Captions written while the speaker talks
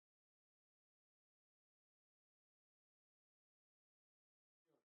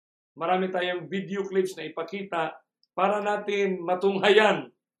Marami tayong video clips na ipakita para natin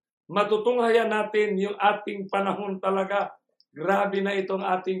matutunghayan natin yung ating panahon talaga. Grabe na itong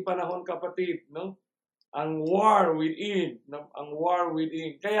ating panahon, kapatid, no? Ang war within, no? Ang war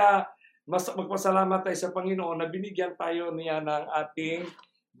within. Kaya magpasalamat tayo sa Panginoon na binigyan tayo niya ng ating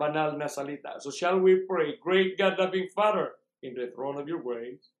banal na salita. So shall we pray? Great God, loving Father, in the throne of your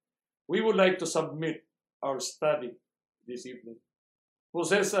grace, we would like to submit our study this evening.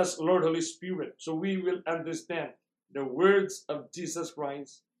 Possess us, Lord Holy Spirit, so we will understand the words of Jesus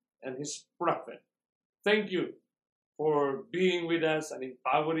Christ and His prophet. Thank you for being with us and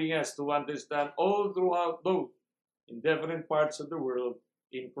empowering us to understand all throughout those in different parts of the world.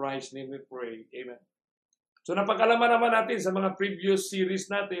 In Christ's name we pray. Amen. So napag-alaman naman natin sa mga previous series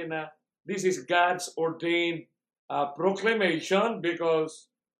natin na this is God's ordained proclamation,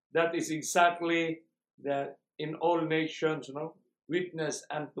 because that is exactly that in all nations, no? Witness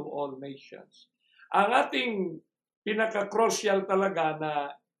unto all nations. Ang ating pinaka-crucial talaga na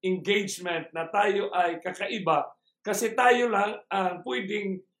engagement na tayo ay kakaiba kasi tayo lang ang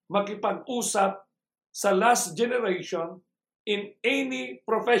pwedeng makipag-usap sa last generation in any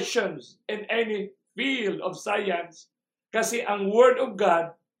professions, in any field of science, kasi ang Word of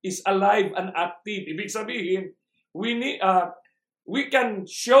God is alive and active. Ibig sabihin, we can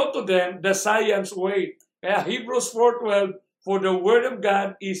show to them the science way. Kaya Hebrews 4:12, for the Word of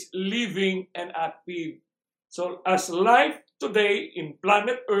God is living and active. So as life today in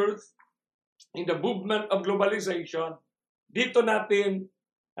planet Earth, in the movement of globalization, dito natin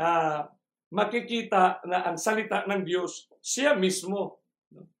makikita na ang salita ng Diyos, siya mismo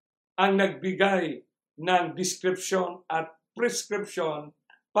ang nagbigay ng description at prescription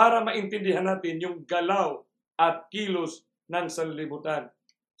para maintindihan natin yung galaw at kilos ng sanlibutan.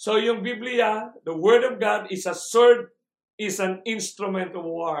 So yung Biblia, the Word of God is a sword, is an instrument of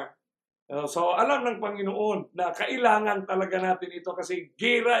war. So alam ng Panginoon na kailangan talaga natin ito kasi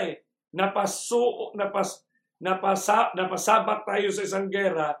gera napasabak tayo sa isang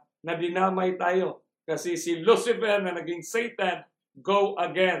gera na dinamay tayo. Kasi si Lucifer na naging Satan, go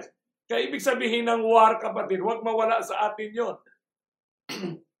against. Kaya ibig sabihin ng war, kapatid, huwag mawala sa atin yon.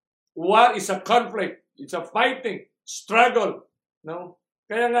 War is a conflict. It's a fighting, struggle. No?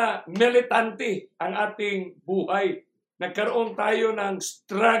 Kaya nga, militante ang ating buhay. Nagkaroon tayo ng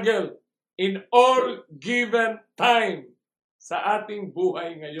struggle in all given time sa ating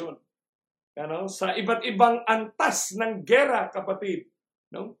buhay ngayon. Ano? Sa iba't ibang antas ng gera, kapatid.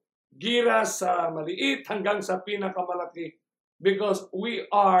 No? Gira sa maliit hanggang sa pinakamalaki. Because we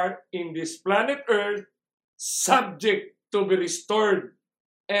are in this planet Earth subject to be restored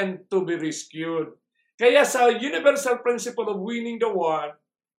and to be rescued. Kaya sa universal principle of winning the war,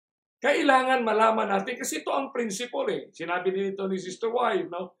 kailangan malaman natin, kasi ito ang principle eh. Sinabi dito ni Sister Wife,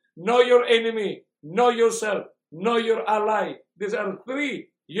 no? Know your enemy, know yourself, know your ally. These are three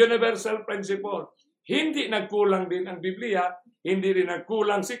universal principles. Hindi nagkulang din ang Biblia, hindi rin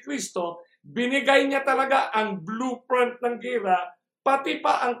nagkulang si Kristo. Binigay niya talaga ang blueprint ng gera, pati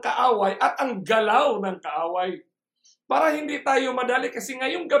pa ang kaaway at ang galaw ng kaaway. Para hindi tayo madali, kasi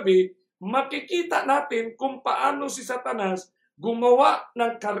ngayong gabi, makikita natin kung paano si Satanas gumawa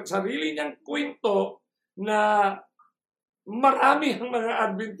ng sarili niyang kwento na marami ang mga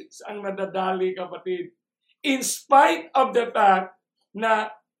Adventists ang nadadali, kapatid. In spite of the fact na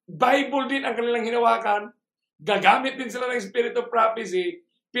Bible din ang kanilang hinawakan, gagamit din sila ng Spirit of Prophecy,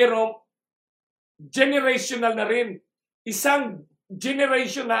 pero generational na rin. Isang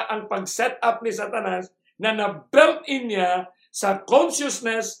generation na ang pag-set up ni Satanas na na-built in niya sa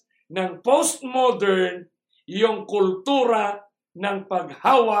consciousness ng postmodern yung kultura ng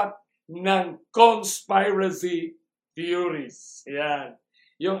paghawak ng conspiracy theories. Yan.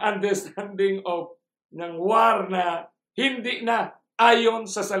 Yung understanding of ng war na hindi na ayon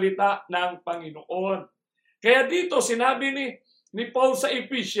sa salita ng Panginoon. Kaya dito sinabi ni Paul sa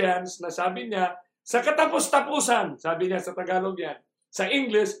Ephesians na sabi niya, sa katapos-tapusan, sabi niya sa Tagalog yan. Sa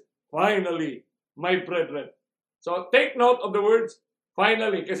English, finally, my brethren. So take note of the words,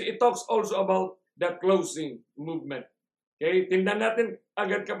 finally, kasi it talks also about the closing movement. Okay, tindan natin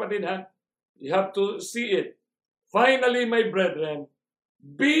agad, kapatid, ha? You have to see it. Finally, my brethren,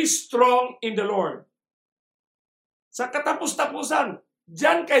 be strong in the Lord. Sa katapos-tapusan,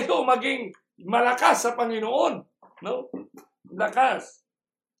 diyan kayo maging malakas sa Panginoon. No? Lakas.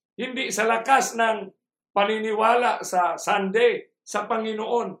 Hindi sa lakas ng paniniwala sa Sunday, sa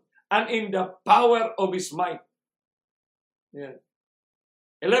Panginoon, and in the power of His might. Yeah.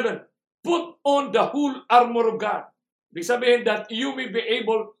 11. Put on the whole armor of God. Ibig sabihin that you may be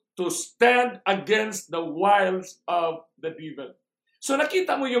able to stand against the wiles of the devil. So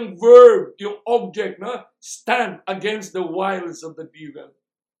nakita mo yung verb, yung object, no? Stand against the wiles of the devil.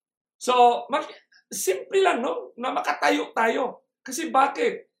 So, simple lang, no? Na makatayo tayo. Kasi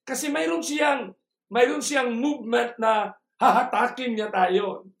bakit? Kasi mayroon siyang movement na hahatakin niya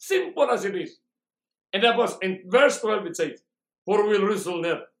tayo. Simple as it is. And tapos, in verse 12 it says, for we wrestle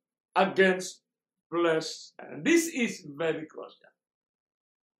not against flesh. And this is very crucial.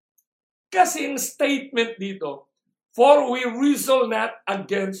 Kasi yung statement dito, for we wrestle not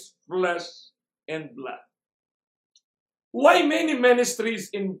against flesh and blood. Why many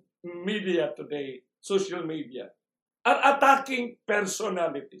ministries in media today, social media, are attacking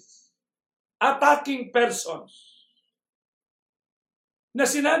personalities, attacking persons? Na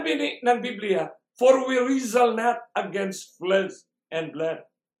sinabi ng Biblia, for we wrestle not against flesh and blood.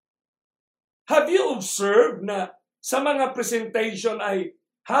 Have you observed na sa mga presentation ay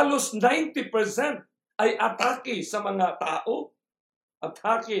halos 90% ay atake sa mga tao?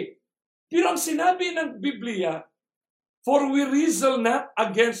 Atake. Pero ang sinabi ng Biblia, for we wrestle not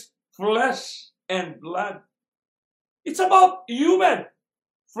against flesh and blood. It's about human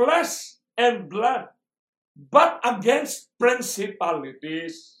flesh and blood, but against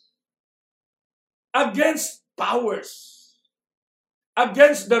principalities, against powers,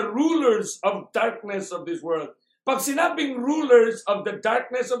 against the rulers of darkness of this world. Pag sinabing rulers of the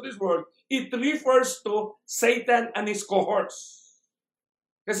darkness of this world, it refers to Satan and his cohorts.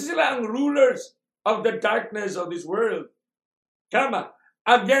 Kasi sila ang rulers of the darkness of this world. Kama,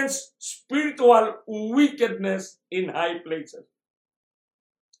 against spiritual wickedness in high places.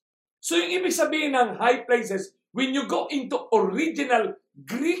 So yung ibig sabihin ng high places, when you go into original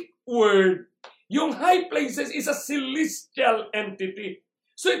Greek word, yung high places is a celestial entity.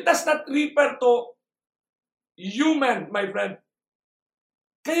 So it does not refer to human, my friend.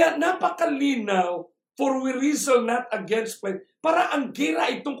 Kaya napakalinaw, for we wrestle not against flesh. Para ang gira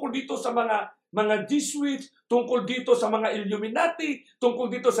ay tungkol dito sa mga Jesuits, tungkol dito sa mga Illuminati,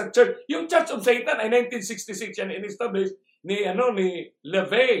 tungkol dito sa church. Yung Church of Satan ay 1966 yan in-establish ni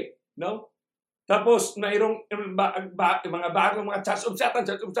LaVey, no? Tapos mayroong mga bagong mga Church of Satan.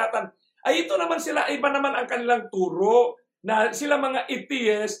 Ay ito naman sila, iba naman ang kanilang turo na sila mga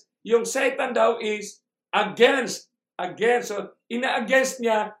atheists, yung Satan daw is against. So, ina-against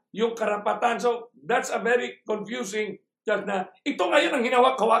niya yung karapatan. So, that's a very confusing church na ito ngayon ang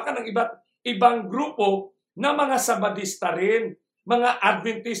hinawak-hawakan ng ibang grupo na mga Sabadista rin, mga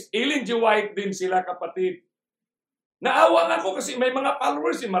Adventist, Ellen G. White din sila, kapatid. Naawa nga ako kasi may mga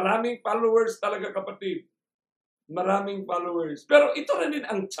followers, maraming followers talaga, kapatid. Maraming followers. Pero ito rin din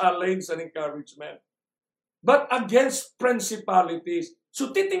ang challenge and encouragement. But against principalities.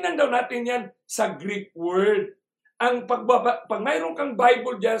 So titingnan daw natin yan sa Greek word. Pag mayroon kang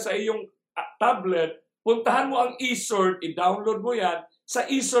Bible dyan sa iyong tablet, puntahan mo ang eSword, i-download mo yan. Sa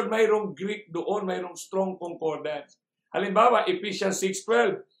eSword, mayroong Greek doon, mayroong strong concordance. Halimbawa, Ephesians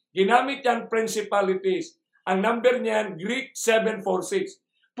 6:12. Ginamit yan principalities. Ang number niyan, Greek 746.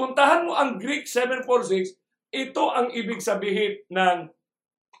 Puntahan mo ang Greek 746, ito ang ibig sabihin ng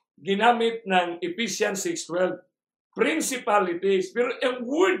ginamit ng Ephesians 6:12. Principalities. Pero ang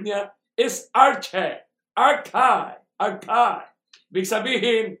word niya is archai. Ibig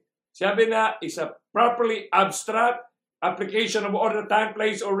sabihin, sabi na, is a properly abstract application of order, time,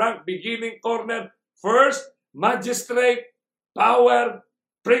 place, or rank, beginning, corner, first, magistrate, power,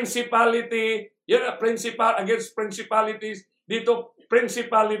 principality, yun na, principal against principalities, dito,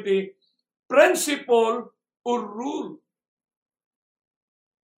 principality, principle, or rule.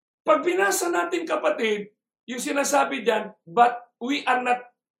 Pag binasa natin, kapatid, yung sinasabi dyan, but we are not,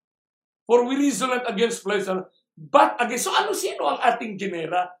 for we wrestle not against flesh, but against, so sino ang ating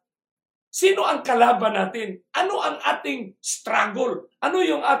genera? Sino ang kalaban natin? Ano ang ating struggle? Ano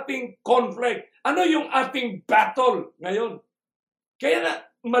yung ating conflict? Ano yung ating battle ngayon? Kaya na,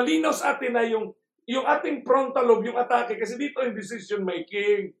 malinaw sa atin na yung ating frontal lobe, yung atake, kasi dito yung decision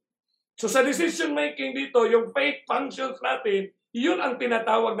making. So sa decision making dito, yung faith functions natin, yun ang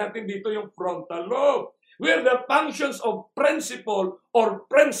tinatawag natin dito yung frontal lobe. Where the functions of principle or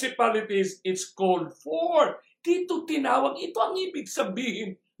principalities is called for. Dito tinawag, ito ang ibig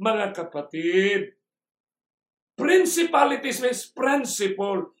sabihin, mga kapatid. Principalities means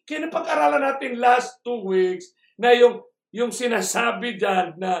principle. Kaya napag-aralan natin last 2 weeks na yung sinasabi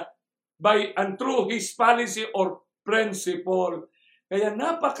dyan na by and through his policy or principle. Kaya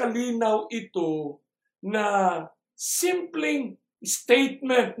napakalinaw ito na simpleng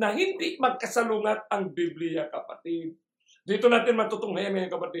statement na hindi magkasalungat ang Biblia, kapatid. Dito natin matutunghayan,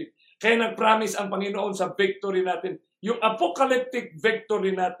 mga kapatid. Kaya nag-promise ang Panginoon sa victory natin. Yung apocalyptic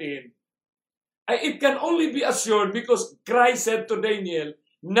victory natin it can only be assured because Christ said to Daniel,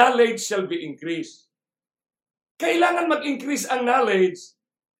 knowledge shall be increased. Kailangan mag-increase ang knowledge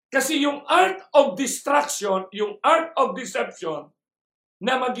kasi yung art of distraction, yung art of deception,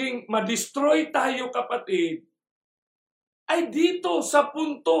 na maging ma-destroy tayo, kapatid, ay dito sa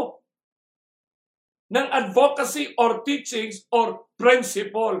punto ng advocacy or teachings or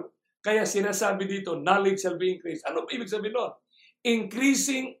principle. Kaya sinasabi dito, knowledge shall be increased. Ano ba ibig sabihin nun?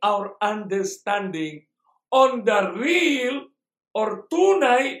 Increasing our understanding on the real or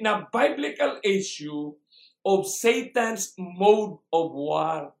tunay na biblical issue of Satan's mode of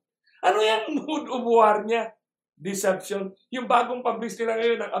war. Ano yung mode of war niya? Deception. Yung bagong publish nila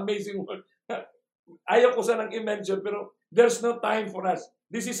ngayon ng Amazing World. Ayaw ko sanang i-mention, pero there's no time for us.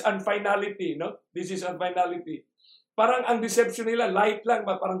 This is unfinality, no? This is unfinality. Parang ang deception nila, light lang,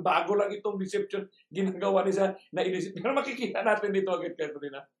 parang bago lang itong deception ginagawa nila na i-deceive. Pero makikita natin dito agad kayo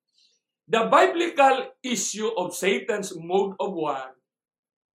rin, ha? The biblical issue of Satan's mode of war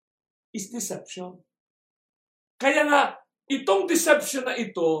is deception. Kaya nga, itong deception na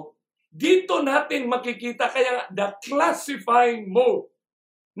ito, dito natin makikita, kaya the classifying mode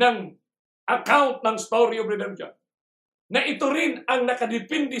ng account ng story of redemption, na ito rin ang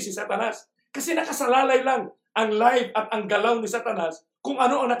nakadepende si Satanas. Kasi nakasalalay lang ang life at ang galaw ni Satanas kung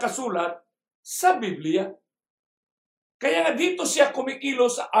ano ang nakasulat sa Biblia. Kaya nga dito siya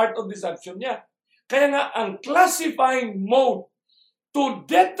kumikilos sa art of deception niya. Kaya nga ang classifying mode to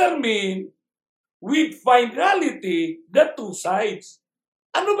determine with finality the two sides.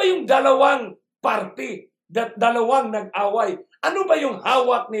 Ano ba yung dalawang party, dalawang nag-away? Ano ba yung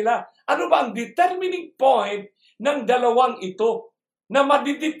hawak nila? Ano ba ang determining point ng dalawang ito? Na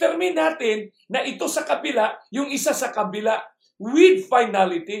madidetermine natin na ito sa kabila, yung isa sa kabila, with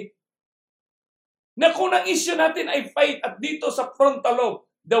finality. Na kung ang issue natin ay faith at dito sa frontal lobe,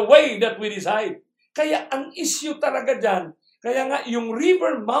 the way that we decide. Kaya ang issue talaga dyan, kaya nga yung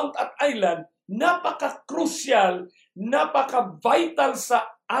river, mount at island, napaka-crucial, napaka-vital sa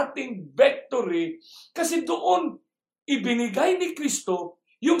ating victory kasi doon ibinigay ni Kristo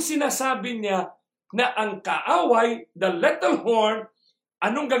yung sinasabi niya na ang kaaway, the little horn,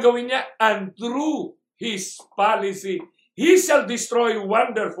 anong gagawin niya? And through his policy, he shall destroy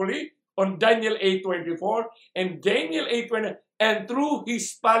wonderfully on Daniel 8:24 and Daniel 8:20, and through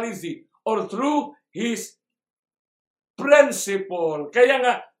his policy or through his principle. Kaya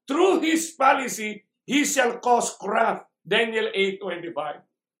nga, through his policy, he shall cause craft. Daniel 8:25.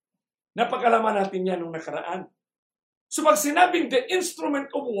 Napag-alaman natin yan nung nakaraan. So pag sinabing the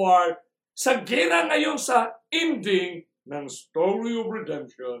instrument of war, sa gera ngayon sa ending ng story of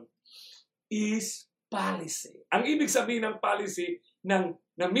redemption is policy. Ang ibig sabihin ng policy, na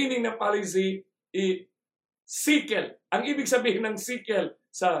meaning ng policy, sikel. Ang ibig sabihin ng sikel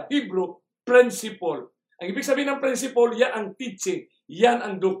sa Hebrew, principle. Ang ibig sabihin ng principle, yan ang teaching. Yan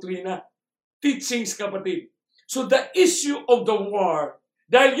ang doktrina. Teachings, kapatid. So the issue of the war,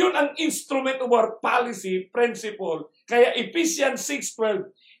 dahil yun ang instrument of our policy, principle. Kaya Ephesians 6:12,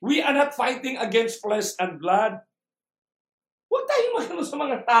 we are not fighting against flesh and blood. Huwag tayong magano sa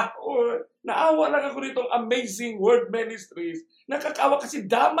mga tao. Naawa lang ako nitong Amazing Word Ministries. Nakakawa kasi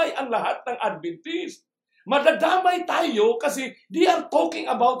damay ang lahat ng Adventist. Madadamay tayo kasi they are talking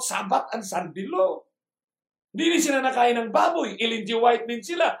about Sabbath and Sunday law. Hindi sila nakain ng baboy. Ellen G. White din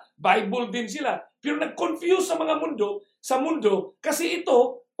sila. Bible din sila. Pero nag-confuse sa mga mundo kasi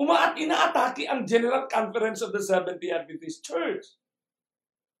ito, inaatake ang General Conference of the Seventh-day Adventist Church.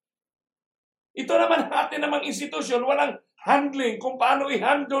 Ito naman atin namang institusyon, walang handling kung paano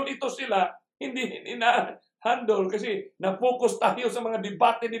i-handle ito sila. Hindi na-handle kasi na-focus tayo sa mga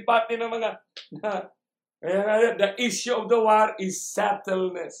debate ng mga kaya the issue of the war is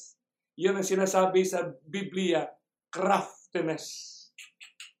subtleness. Yun ang sinasabi sa Biblia, craftiness.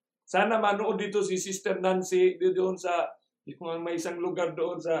 Sana manood dito si Sister Nancy doon sa yung may isang lugar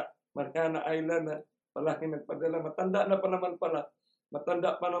doon sa Mariana Island na palagi nagpadala. Matanda na pa naman pala.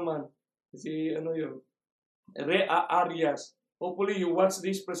 Matanda pa naman. Si Rea Arias. Hopefully you watch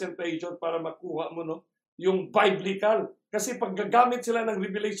this presentation para makuha mo yung biblical. Kasi pag gagamit sila ng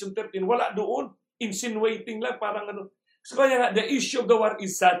Revelation 13, wala doon. Insinuating lang, parang So kaya nga, the issue of the war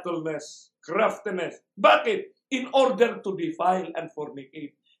is subtleness, craftiness. Bakit? In order to defile and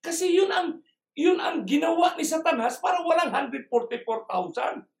fornicate. Kasi yun ang ginawa ni Satanas para walang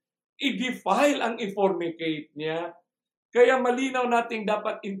 144,000. I-defile ang i-fornicate niya. Kaya malinaw nating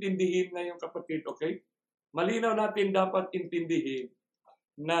dapat intindihin ngayon, kapatid, okay? Malinaw natin dapat intindihin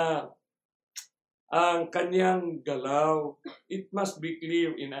na ang kanyang galaw, it must be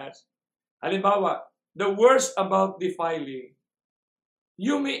clear in us. Halimbawa, the worst about defiling,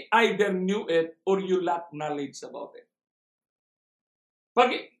 you may either knew it or you lack knowledge about it.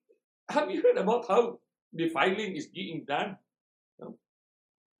 Have you heard about how defiling is being done? No?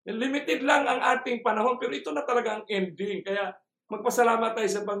 Limited lang ang ating panahon, pero ito na talaga ang ending. Kaya magpasalamat tayo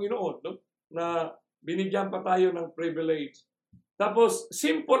sa Panginoon, no? Na binigyan pa tayo ng privilege. Tapos,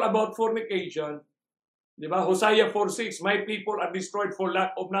 simple about fornication. Di ba? Hosea 4:6, my people are destroyed for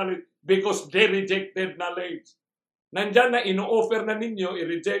lack of knowledge because they rejected knowledge. Nandyan na ino-offer na ninyo,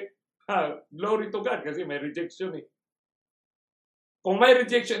 i-reject. Glory to God kasi may rejection eh. Kung may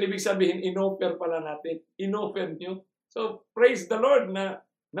rejection, ibig sabihin, in-offer pala natin. In-offer nyo. So, praise the Lord na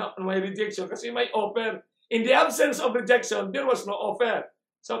may rejection kasi may offer. In the absence of rejection, there was no offer.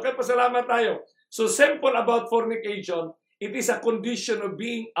 So, kaya pasalamat tayo. So, simple about fornication, it is a condition of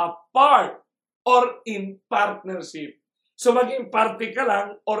being apart or in partnership. So, maging party ka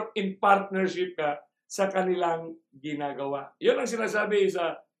lang or in partnership ka sa kanilang ginagawa. Yun ang sinasabi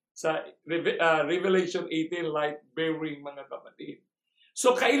sa Revelation 18, light-bearing mga kapatid.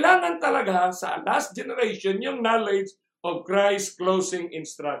 So, kailangan talaga sa last generation yung knowledge of Christ's closing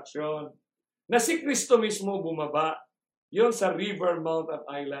instruction. Na si Kristo mismo bumaba. Yun sa River Mountain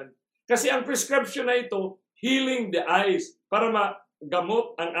Island. Kasi ang prescription na ito, healing the eyes para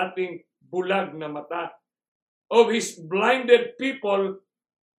magamot ang ating bulag na mata. Of His blinded people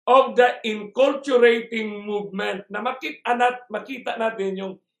of the inculturating movement. Na makita natin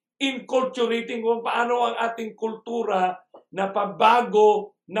yung inculturating kung paano ang ating kultura na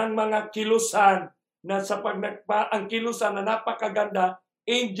pabago ng mga kilusan na ang kilusan na napakaganda,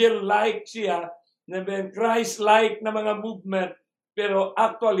 angel-like siya, na Christ-like na mga movement, pero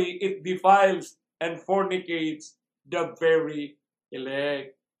actually it defiles and fornicates the very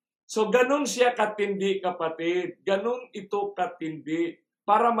elect. So ganun siya katindi, kapatid. Ganun ito katindi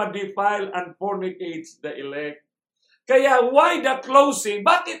para ma-defile and fornicates the elect. Kaya why the closing?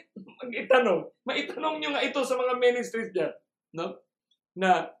 Bakit? Maitanong nyo nga ito sa mga ministries dyan. No?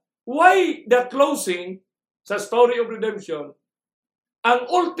 Na why the closing sa story of redemption, ang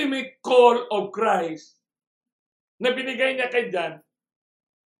ultimate call of Christ na binigay niya kay John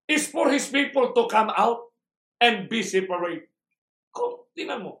is for His people to come out and be separate. Kung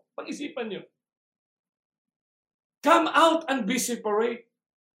tinan mo, pag-isipan nyo. Come out and be separate.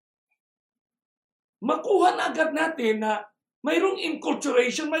 Makuha na agad natin na mayroong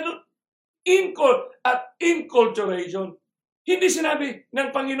inculturation, mayroong inculturation. Hindi sinabi ng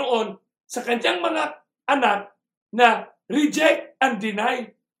Panginoon sa kanyang mga anak na reject and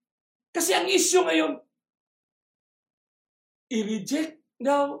deny. Kasi ang issue ngayon, i-reject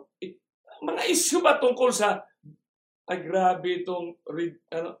daw. Mga issue ba tungkol sa, grabe itong,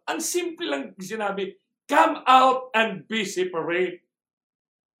 ang simple lang sinabi, come out and be separate.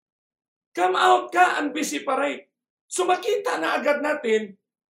 Come out ka and be separate. So makita na agad natin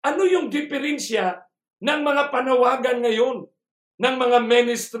ano yung diferensya ng mga panawagan ngayon ng mga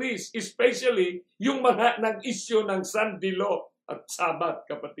ministries, especially yung mga nag-issue ng Sunday law at Sabbath,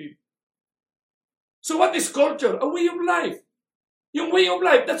 kapatid. So what is culture? A way of life. Yung way of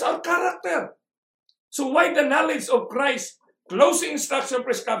life, that's our character. So why the knowledge of Christ, closing instruction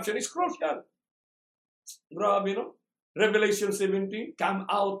prescription is crucial. Grabe, no? Revelation 17, come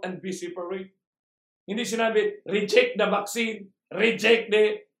out and be separate. Hindi sinabi, reject the vaccine, reject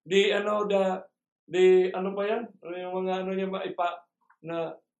ano pa yan? Yung mga ano niya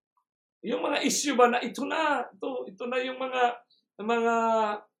yung mga issue ba na ito na yung mga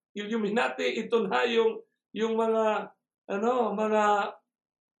Illuminati, ito na yung mga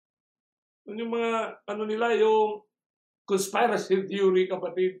yung conspiracy theory,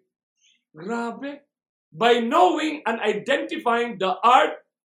 kapatid. Grabe. By knowing and identifying the art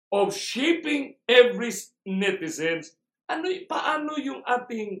of shaping every netizen, paano yung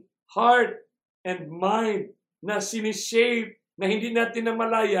ating heart and mind na sinishape, na hindi natin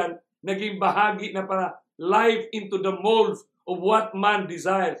namalayan, naging bahagi na para life into the molds of what man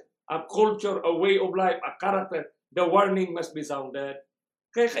desires, a culture, a way of life, a character. The warning must be sounded.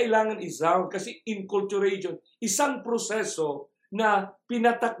 Kaya kailangan i-sound kasi inculturation, isang proseso na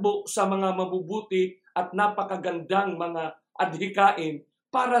pinatakbo sa mga mabubuti at napakagandang mga adhikain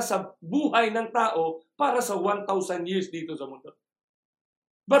para sa buhay ng tao para sa 1,000 years dito sa mundo.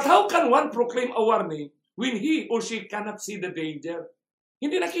 But how can one proclaim a warning when he or she cannot see the danger?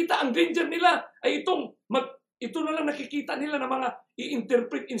 Hindi nakita ang danger nila. Ay ito na lang nakikita nila na mga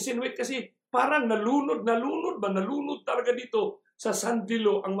i-interpret, insinuate kasi parang nalunod talaga dito sa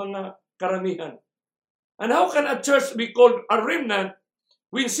sandilo ang mga karamihan. And how can a church be called a remnant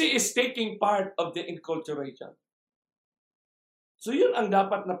when she is taking part of the inculturation? So yun ang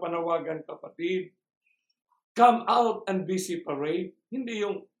dapat na panawagan, kapatid. come out and be separate. Hindi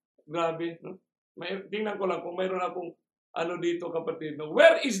yung, grabe, no? Tingnan ko lang kung mayroon akong ano dito, kapatid. No?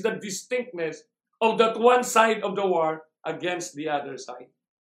 Where is the distinctness of that one side of the war against the other side?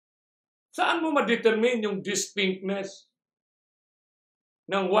 Saan mo ma-determine yung distinctness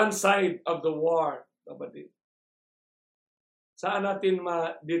ng one side of the war, kapatid? Saan natin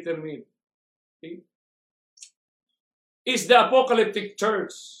ma-determine? Okay? Is the apocalyptic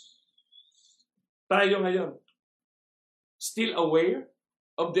church, tayo ngayon, still aware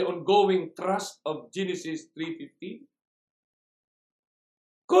of the ongoing thrust of Genesis 3:15?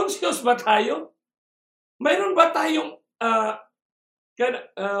 Conscious ba tayo? Mayroon ba tayong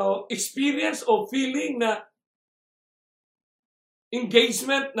experience o feeling na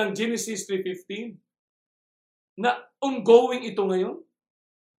engagement ng Genesis 3:15? Na ongoing ito ngayon?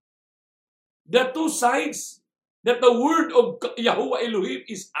 The two sides that the word of Yahuwah Elohim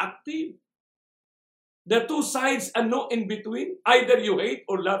is active. The two sides are no in between. Either you hate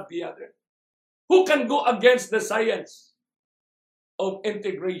or love the other. Who can go against the science of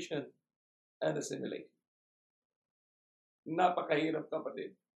integration and assimilation? Napakahirap,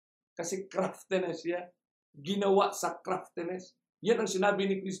 kapatid. Kasi craftiness yan. Ginawa sa craftiness. Yan ang sinabi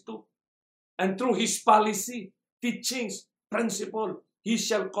ni Kristo. And through His policy, teachings, principle, He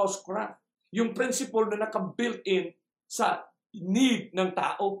shall cause craft. Yung principle na naka-built in sa need ng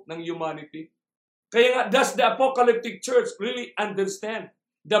tao, ng humanity. Kaya nga, does the apocalyptic church really understand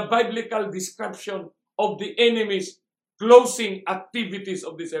the biblical description of the enemy's closing activities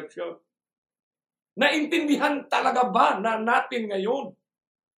of deception? Naintindihan talaga ba na natin ngayon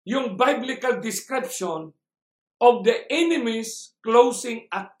yung biblical description of the enemy's closing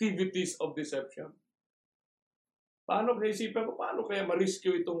activities of deception? Paano kaya isipan ko, paano kaya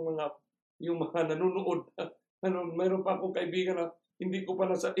ma-rescue itong yung mga nanonood? Mayroon pa akong kaibigan na hindi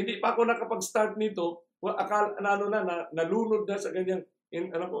pa ako nakapag-start nito. Nalunod na sa kanyang,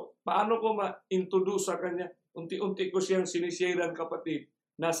 paano ko ma-introduce sa kanya? Unti-unti ko siyang sinisiran, kapatid.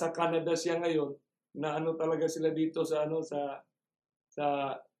 Nasa Canada siya ngayon, na talaga sila dito sa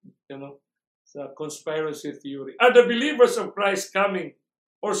sa conspiracy theory. Are the believers of Christ coming,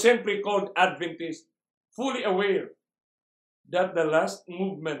 or simply called Adventists, fully aware that the last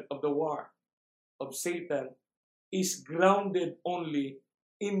movement of the war of Satan is grounded only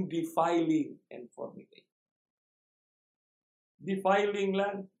in defiling and fornication? Defiling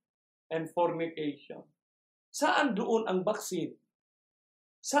lang and fornication. Saan doon ang vaccine?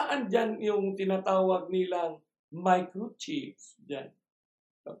 Saan dyan yung tinatawag nilang microchips dyan?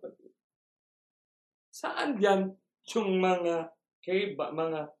 Saan dyan yung mga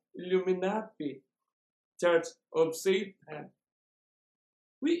Illuminati, Church of Satan?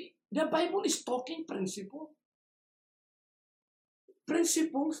 The Bible is talking principle.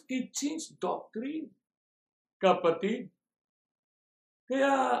 Principles, teachings, doctrine. Kapatid.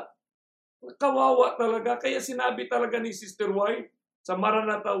 Kaya, kawawa talaga. Kaya sinabi talaga ni Sister White sa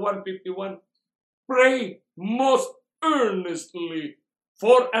Maranatha 151, pray most earnestly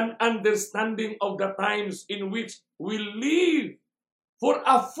for an understanding of the times in which we live, for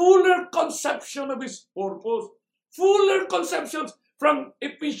a fuller conception of His purpose. Fuller conceptions from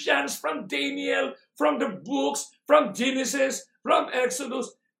Ephesians, from Daniel, from the books, from Genesis, from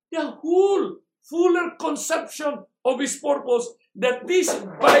Exodus. The whole fuller conception of His purpose, that this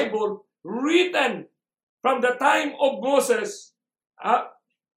Bible, written from the time of Moses up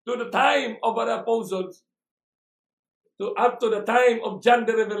to the time of the apostles, up to the time of John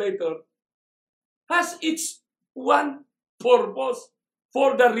the Revelator, has its one purpose: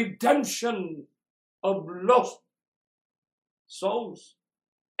 for the redemption of lost souls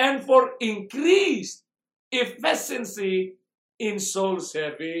and for increased efficiency in soul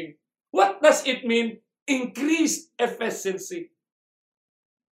saving. What does it mean, increased efficiency?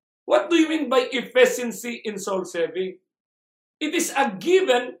 What do you mean by efficiency in soul saving? It is a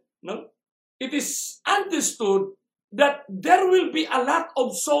given, no? It is understood that there will be a lot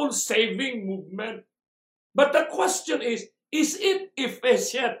of soul saving movement. But the question is it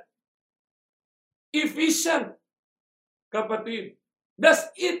efficient? Efficient, kapatid. Does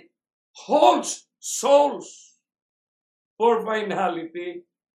it hold souls for finality?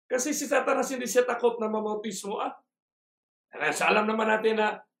 Kasi si Satanas hindi siya takot na mamautismo. Alam naman natin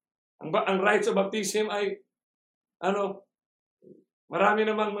na ang rites of baptism ay marami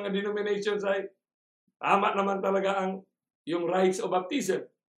namang mga denominations ay tama naman talaga yung rites of baptism.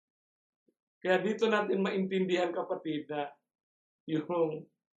 Kaya dito natin maintindihan, kapatid, na yung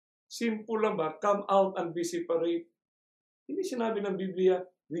simple lang ba, come out and be separate. Hindi sinabi ng Biblia,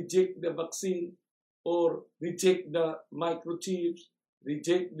 reject the vaccine or reject the microchips,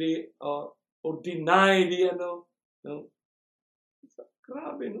 reject the or deny the no?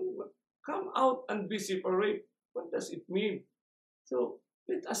 Grabe, no? Come out and be separate. What does it mean? So,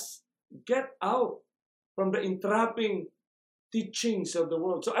 let us get out from the entrapping teachings of the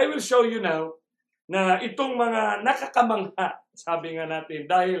world. So, I will show you now na itong mga nakakamangha, sabi nga natin,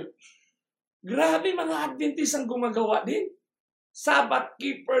 dahil grabe mga Adventist ang gumagawa din. Sabbath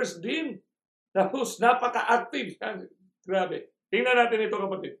keepers din. Tapos, napaka-active. Grabe. Tingnan natin ito,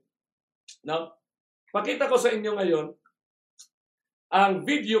 kapatid. Now, pakita ko sa inyo ngayon ang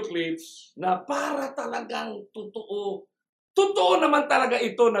video clips na para talagang totoo. Totoo naman talaga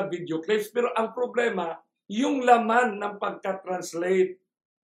ito na video clips, pero ang problema, yung laman ng pagka-translate.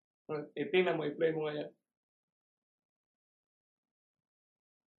 Tingnan mo, i-play mo ngayon.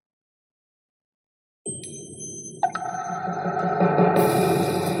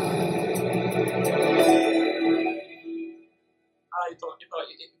 Ito,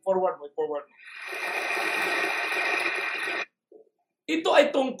 forward mo. Ito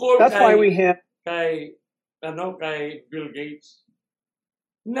ay tungkol kay Bill Gates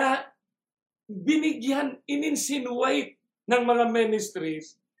na binigyan, ininsinuate ng mga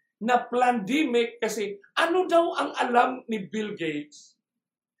ministries na pandemic kasi ano daw ang alam ni Bill Gates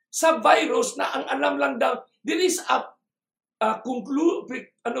sa virus na ang alam lang daw, there is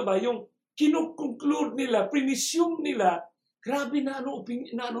yung kinukonclude nila, presume nila, grabe na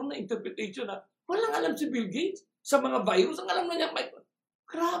na interpretation na walang alam si Bill Gates sa mga virus, ang alam na niya,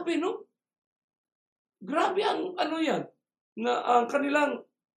 grabe, no? Grabe ang yan, na ang kanilang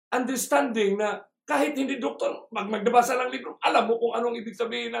understanding na kahit hindi doktor, magbasa lang libro, alam mo kung anong ibig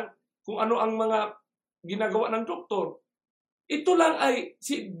sabihin kung ano ang mga ginagawa ng doktor. Ito lang ay,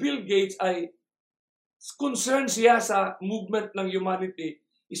 si Bill Gates ay concerned siya sa movement ng humanity,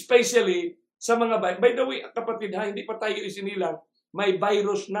 especially sa mga virus. By the way, kapatid ha, hindi pa tayo isinilang, may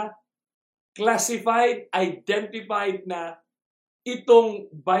virus na, classified, identified na itong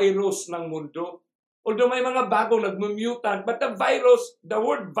virus ng mundo. Although may mga bagong nagmumutant, but the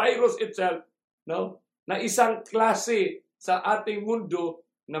word virus itself, no, na isang klase sa ating mundo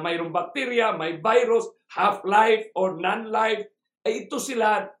na mayroong bakterya, may virus, half-life or non-life, ay ito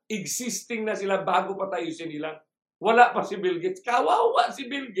sila, existing na sila bago pa tayo sinilang. Wala pa si Bill Gates. Kawawa si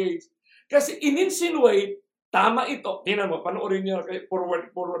Bill Gates. Kasi ininsinuate, tama ito. Tingnan mo, panoorin niyo,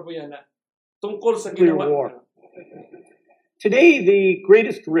 forward mo yan ha. Tungkol sa ginawa. Today, the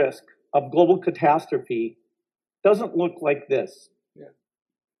greatest risk of global catastrophe doesn't look like this. Yeah.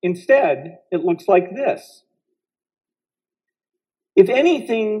 Instead, it looks like this. If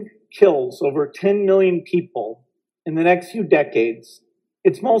anything kills over 10 million people in the next few decades,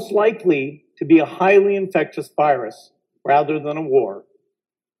 it's most likely to be a highly infectious virus rather than a war.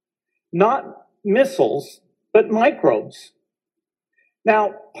 Not missiles, but microbes.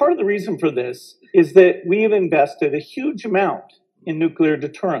 Now, part of the reason for this is that we have invested a huge amount in nuclear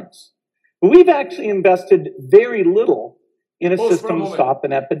deterrence. But we've actually invested very little in a system to stop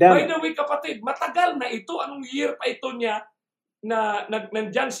an epidemic. By the way, kapatid, matagal na ito. Anong year pa ito niya na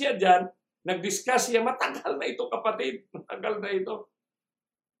nandyan siya dyan, nag-discuss siya. Matagal na ito, kapatid. Matagal na ito.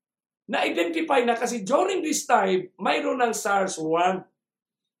 Na-identify na kasi during this time, mayroon ng SARS-1.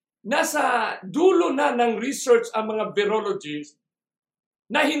 Nasa dulo na ng research ang mga virologists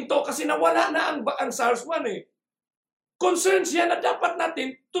nahinto kasi nawala na ang SARS-1 eh. Concern siya na dapat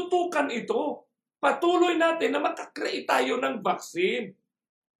natin tutukan ito. Patuloy natin na makakreate tayo ng vaccine.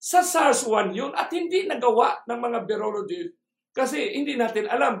 Sa SARS-1 yun at hindi nagawa ng mga virologists kasi hindi natin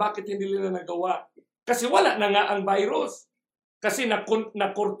alam bakit hindi nila nagawa. Kasi wala na nga ang virus. Kasi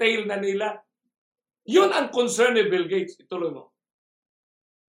na-curtail na nila. Yun ang concern ni Bill Gates. Ituloy mo.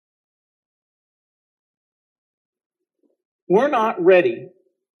 We're not ready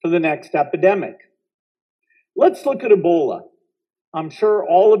for the next epidemic. Let's look at Ebola. I'm sure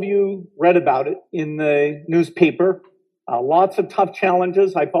all of you read about it in the newspaper. Lots of tough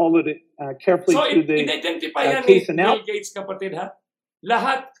challenges. I followed it carefully through the case analysis. Bill Gates, kapatid ha?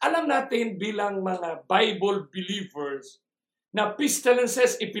 Lahat, alam natin bilang mga Bible believers na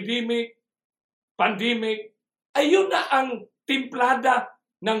pestilences, epidemic, pandemic, ayun na ang timplada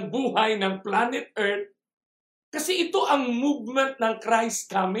ng buhay ng planet Earth. Kasi ito ang movement ng Christ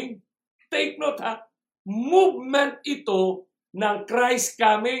coming. Take note ha, movement ito ng Christ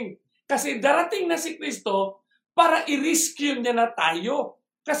coming. Kasi darating na si Kristo para i-rescue niya na tayo.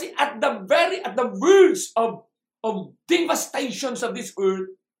 Kasi at the verge of devastations of this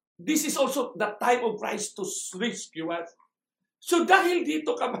earth, this is also the time of Christ to rescue us. So dahil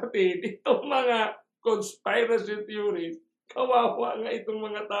dito kapatid, itong mga conspiracy theories, kawawa nga itong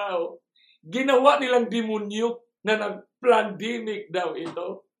mga tao, ginawa nilang demonyo na nag-pandemic daw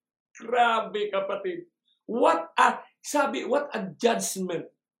ito. Grabe, kapatid. What a judgment.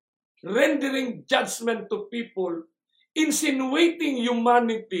 Rendering judgment to people, insinuating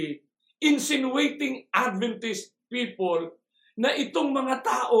humanity, insinuating Adventist people, na itong mga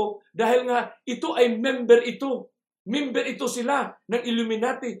tao, dahil nga ito ay member ito sila ng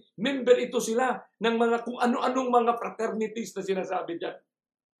Illuminati, member ito sila ng mga kung ano-anong mga fraternities na sinasabi dyan.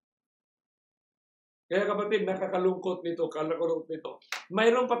 Kaya kapatid, nakakalungkot nito.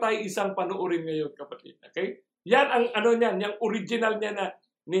 Mayroon pa tayo isang panuorin ngayon, kapatid. Okay? Yan ang niyan, yung original niya na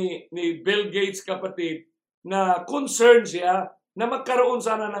ni Bill Gates, kapatid, na concern siya na magkaroon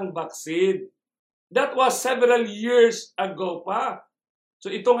sana ng vaccine. That was several years ago pa.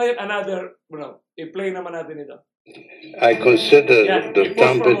 So ito ngayon another, i-play naman natin ito. I consider the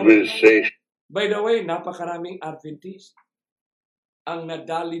Trump administration. By the way, napakaraming Adventist ang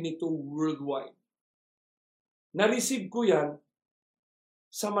nadali nito worldwide. Na-receive ko yan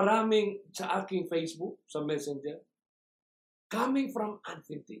sa aking Facebook, sa Messenger, coming from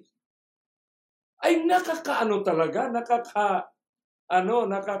Adventist. Ay nakakaano talaga,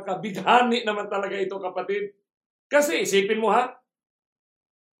 nakakabidhani naman talaga ito, kapatid. Kasi isipin mo ha,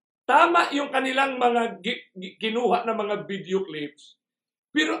 tama yung kanilang mga kinuha na mga video clips.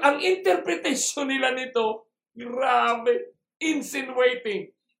 Pero ang interpretation nila nito, grabe,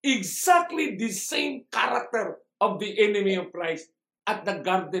 insinuating exactly the same character of the enemy of Christ at the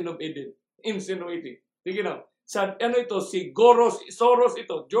Garden of Eden. Insinuating. Sige na. Si Soros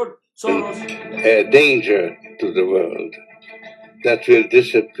ito, George Soros. A danger to the world that will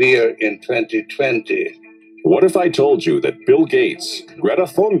disappear in 2020. What if I told you that Bill Gates, Greta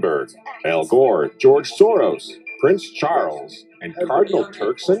Thunberg, Al Gore, George Soros, Prince Charles, and Cardinal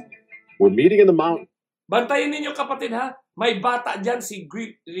Turkson were meeting in the mountain? Bantayan ninyo, kapatid, ha? May bata dyan,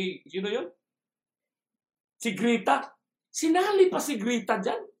 sino yun? Si Greta. Sinali pa si Greta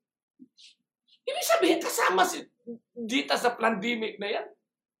dyan. Ibig sabihin, kasama si Greta sa pandemic na yan.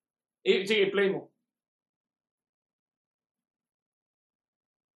 Sige, play mo.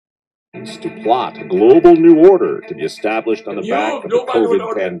 To plot a global new order to be established on the back of the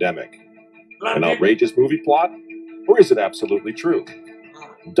COVID pandemic. An outrageous movie plot? Or is it absolutely true?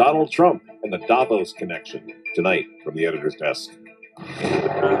 Donald Trump and the Davos connection, tonight from the editor's desk.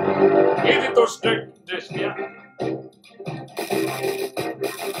 Editor's desk, yeah.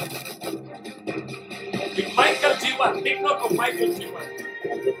 Michael G1. Take note of Michael G1.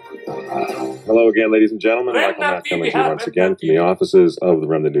 Hello again, ladies and gentlemen. Michael Matt coming to you once again from the offices of the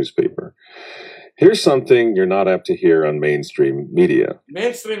Remnant newspaper. Here's something you're not apt to hear on mainstream media.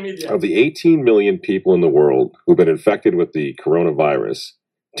 Mainstream media. Of the 18 million people in the world who've been infected with the coronavirus,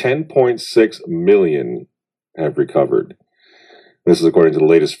 10.6 million have recovered. This is according to the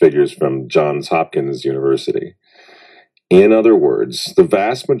latest figures from Johns Hopkins University. In other words, the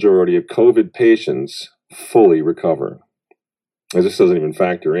vast majority of COVID patients fully recover. This doesn't even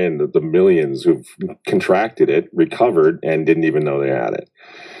factor in the millions who've contracted it, recovered, and didn't even know they had it.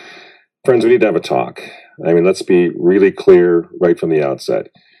 Friends, we need to have a talk. I mean, let's be really clear right from the outset.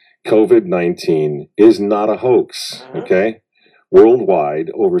 COVID-19 is not a hoax, okay?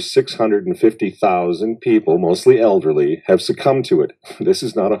 Worldwide, over 650,000 people, mostly elderly, have succumbed to it. This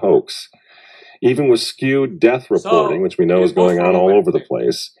is not a hoax. Even with skewed death reporting, which we know is going on all over the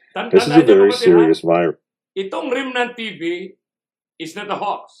place, this is a very serious virus. Itong Remnant TV is not a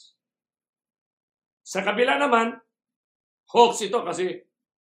hoax. Sa kabila naman, hoax ito kasi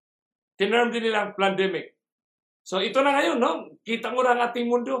tinerm din nilang pandemic. So ito na ngayon, no? Kita mo na ang ating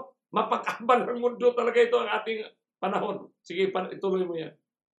mundo. Mapag-ambal ang mundo talaga ito ang ating panahon. Sige, ituloy mo yan.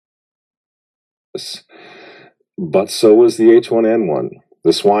 But so was the H1N1,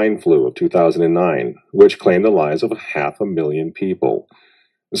 the swine flu of 2009, which claimed the lives of 500,000 people.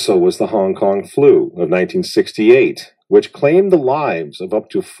 So was the Hong Kong flu of 1968, which claimed the lives of up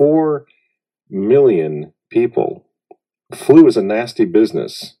to 4 million people. Flu is a nasty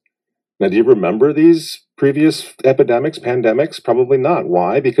business. Now, do you remember these previous epidemics, pandemics? Probably not.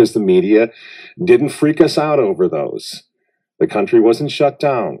 Why? Because the media didn't freak us out over those. The country wasn't shut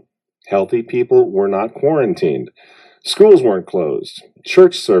down. Healthy people were not quarantined. Schools weren't closed.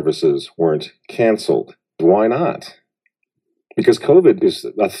 Church services weren't canceled. Why not? Because COVID is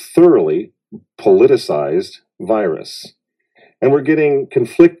a thoroughly politicized virus. And we're getting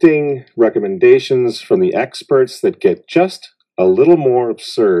conflicting recommendations from the experts that get just a little more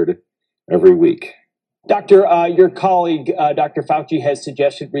absurd every week. Doctor, your colleague, Dr. Fauci, has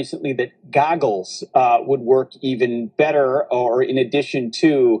suggested recently that goggles would work even better, or in addition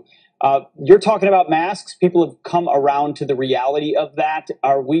to. You're talking about masks. People have come around to the reality of that.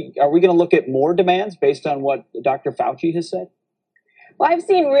 Are we going to look at more demands based on what Dr. Fauci has said? Well, I've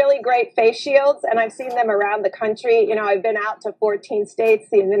seen really great face shields, and I've seen them around the country. You know, I've been out to 14 states.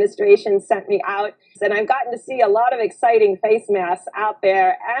 The administration sent me out, and I've gotten to see a lot of exciting face masks out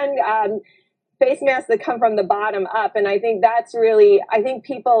there, and face masks that come from the bottom up. And I think that's really, I think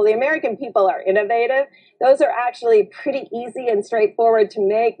the American people are innovative. Those are actually pretty easy and straightforward to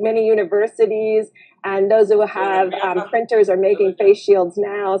make. Many universities and those who have printers are making face shields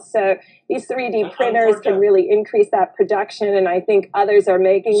now. So these 3D printers can really increase that production, and I think others are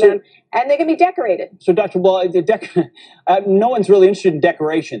making them, and they can be decorated. So, Dr. Well, no one's really interested in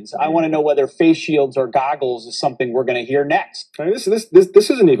decorations. I want to know whether face shields or goggles is something we're going to hear next. I mean, this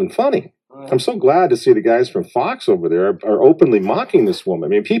isn't even funny. I'm so glad to see the guys from Fox over there are openly mocking this woman. I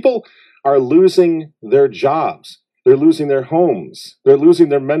mean, people are losing their jobs. They're losing their homes. They're losing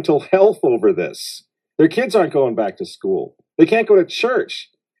their mental health over this. Their kids aren't going back to school. They can't go to church.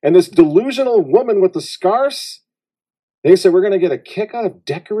 And this delusional woman with the scarves, they said we're going to get a kick out of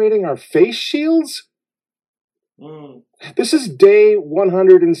decorating our face shields? This is day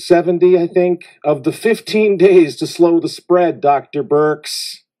 170, I think, of the 15 days to slow the spread, Dr.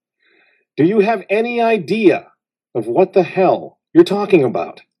 Birx. Do you have any idea of what the hell you're talking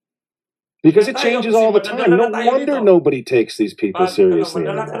about? Because it changes all the time. No wonder nobody takes these people seriously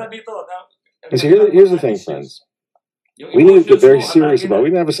anymore. And so here's the thing, friends. We need to get very serious about it. We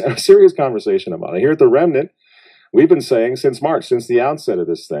need to have a serious conversation about it. Here at The Remnant, we've been saying since March, since the outset of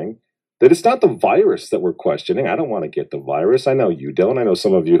this thing, that it's not the virus that we're questioning. I don't want to get the virus. I know you don't. I know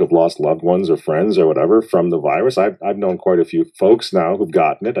some of you have lost loved ones or friends or whatever from the virus. I've known quite a few folks now who've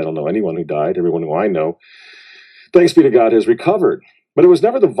gotten it. I don't know anyone who died. Everyone who I know, thanks be to God, has recovered. But it was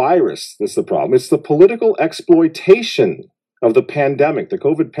never the virus that's the problem. It's the political exploitation of the pandemic, the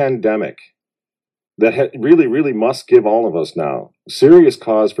COVID pandemic, that really, really must give all of us now serious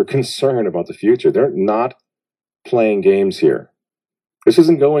cause for concern about the future. They're not playing games here. This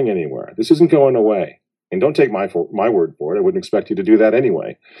isn't going anywhere. This isn't going away. And don't take my word for it. I wouldn't expect you to do that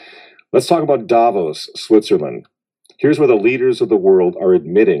anyway. Let's talk about Davos, Switzerland. Here's where the leaders of the world are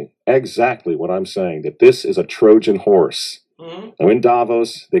admitting exactly what I'm saying, that this is a Trojan horse. Now in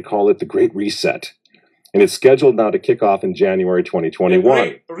Davos, they call it the Great Reset. And it's scheduled now to kick off in January 2021.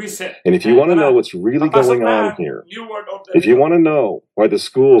 Great Reset. And if you want to know what's really going on here, if you want to know why the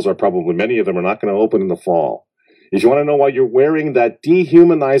schools are probably, many of them are not going to open in the fall, if you want to know why you're wearing that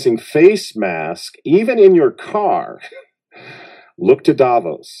dehumanizing face mask, even in your car, look to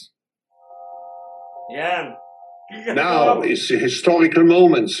Davos. Yeah. Now is a historical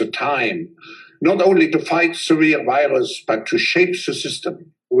moment, a time, not only to fight severe virus, but to shape the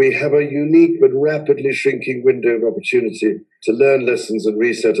system. We have a unique but rapidly shrinking window of opportunity to learn lessons and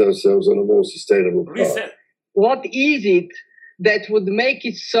reset ourselves on a more sustainable path. What is it that would make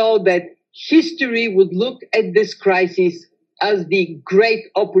it so that history would look at this crisis as the great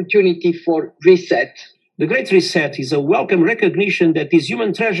opportunity for reset? The Great Reset is a welcome recognition that this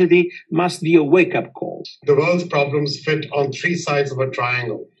human tragedy must be a wake-up call. The world's problems fit on three sides of a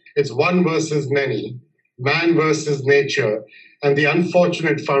triangle. It's one versus many, man versus nature, and the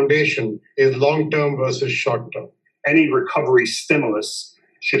unfortunate foundation is long-term versus short-term. Any recovery stimulus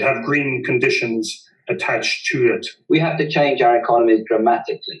should have green conditions attached to it. We have to change our economy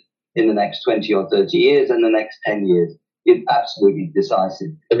dramatically in the next 20 or 30 years and the next 10 years. It's absolutely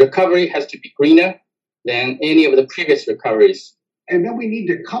decisive. The recovery has to be greener than any of the previous recoveries. And then we need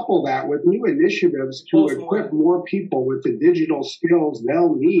to couple that with new initiatives to equip more people with the digital skills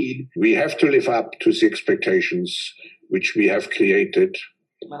they'll need. We have to live up to the expectations which we have created,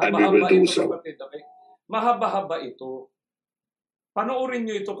 and we will do so. Mahaba-haba ito. Panoorin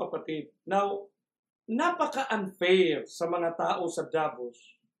nyo ito, kapatid. Now, napaka-unfair sa mga tao sa Davos.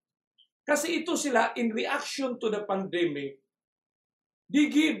 Kasi ito sila, in reaction to the pandemic,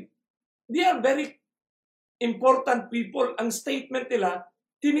 they are very important people. Ang statement nila,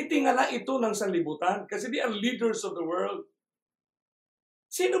 tinitingala ito ng sanlibutan kasi they are leaders of the world.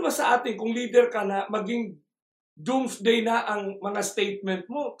 Sino ba sa atin, kung leader ka na, maging doomsday na ang mga statement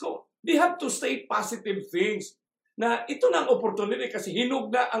mo? So, they have to state positive things na ito na ang opportunity kasi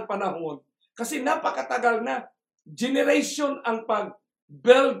hinug na ang panahon. Kasi napakatagal na. Generation ang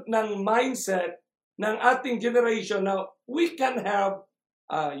pag-build ng mindset ng ating generation na we can have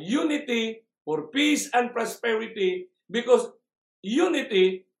unity for peace and prosperity because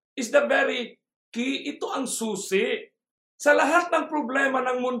unity is the very key. Ito ang susi. Sa lahat ng problema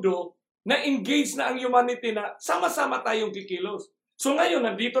ng mundo, na-engage na ang humanity na sama-sama tayong kikilos. So ngayon,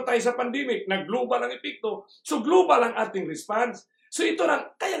 nandito tayo sa pandemic, nag-global ang epekto, so global ang ating response. So ito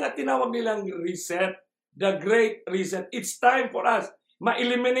lang, kaya nga tinawag nilang reset, the Great Reset. It's time for us,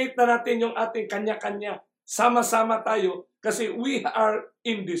 ma-eliminate na natin yung ating kanya-kanya Sama-sama tayo kasi we are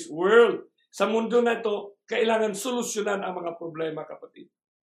in this world. Sa mundo na ito, kailangan solusyonan ang mga problema, kapatid.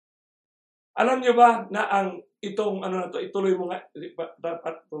 Alam niyo ba na itong ano na to, ituloy mo nga,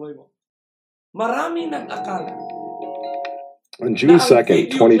 dapat tuloy mo. Marami nag-akala. On June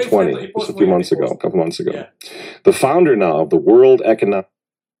 2nd, 2020, just a couple months ago, the founder now of the World Economic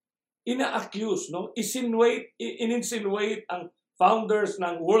ina-accuse, no? In-insinuate ang founders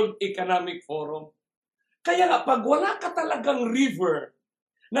ng World Economic Forum. Kaya nga, pag wala ka talagang river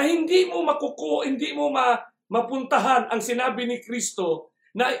na hindi mo mapuntahan ang sinabi ni Kristo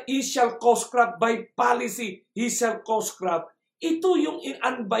na he shall cause crop by policy, he shall cause crop. Ito yung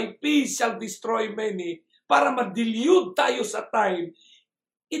and by peace shall destroy many para ma-delude tayo sa time.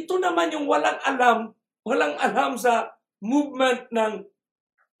 Ito naman yung walang alam sa movement ng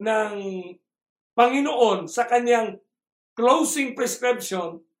Panginoon sa kanyang closing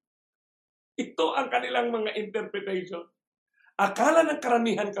prescription. Ito ang kanilang mga interpretation. Akala ng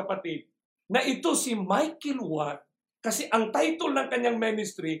karamihan, kapatid, na ito si Michael Watt kasi ang title ng kanyang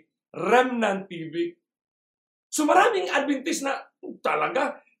ministry, Remnant TV. So maraming Adventist na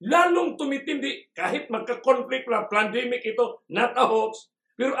talaga lalong tumitindi kahit magka-conflict na pandemic ito, not a hoax.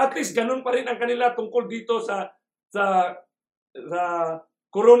 Pero at least ganun pa rin ang kanila tungkol dito sa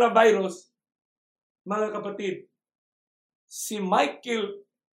coronavirus. Mga kapatid, si Michael,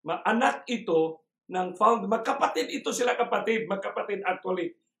 anak ito ng magkapatid ito sila, magkapatid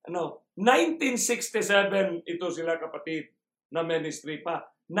actually. 1967 ito sila, kapatid, na ministry pa.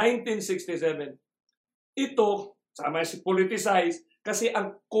 1967. Ito, sama si politicized, kasi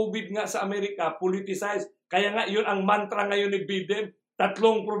ang COVID nga sa Amerika, politicized. Kaya nga, yun ang mantra ngayon ni Biden. 3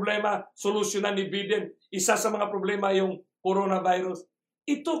 problema, solusyonan ni Biden. Isa sa mga problema yung coronavirus.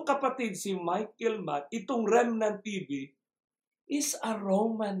 Ito, kapatid, si Michael Matt, itong Remnant TV, is a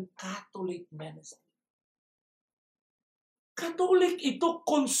Roman Catholic ministry. Catholic ito,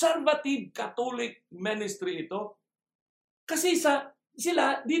 conservative Catholic ministry ito. Kasi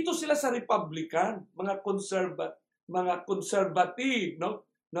dito sila sa Republican, mga conservative, no?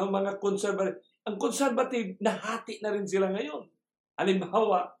 Mga conservative. Ang conservative, nahati na rin sila ngayon.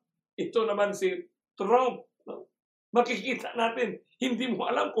 Halimbawa, ito naman si Trump. No? Makikita natin, hindi mo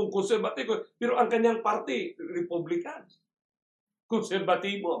alam kung conservative, pero ang kanyang party, Republican.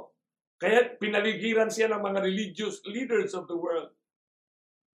 Konserbatibo. Kaya pinaligiran siya ng mga religious leaders of the world.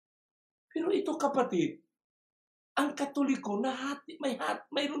 Pero ito, kapatid, ang Katoliko,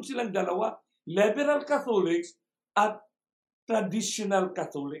 mayroon silang dalawa, liberal Catholics at traditional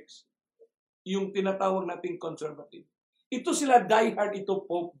Catholics. Yung tinatawag nating conservative. Ito sila diehard, ito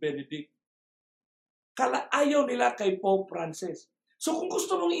Pope Benedict. Ayaw nila kay Pope Francis. So kung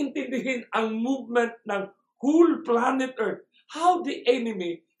gusto mong intindihin ang movement ng whole planet Earth, how the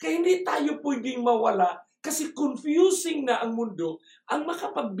enemy, kaya hindi tayo pwedeng mawala kasi confusing na ang mundo, ang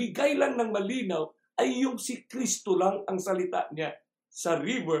makapagbigay lang ng malinaw ay yung si Kristo lang ang salita niya sa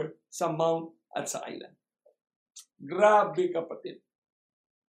river, sa mount at sa island. Grabe, kapatid.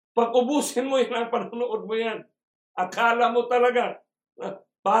 Pag ubusin mo yan, ang panonood mo yan, akala mo talaga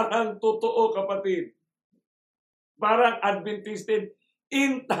parang totoo, kapatid. Parang Adventist din.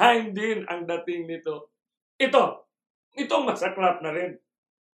 In time din ang dating nito. Itong masaklap na rin.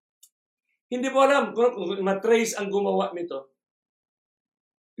 Hindi mo alam kung matrace ang gumawa nito.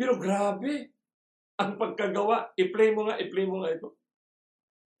 Pero grabe ang pagkagawa. I-play mo nga ito.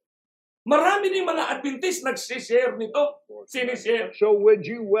 Marami din mga Adventist nagsishare nito. Sinishare. So would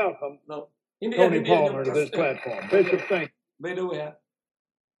you welcome Tony Palmer to this platform? Bishop, thank you. By the way,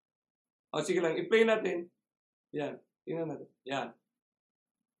 sige lang, i-play natin. Yan. Tingnan natin. Yan.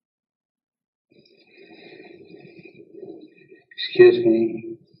 Excuse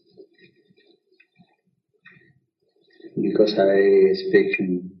me, because I speak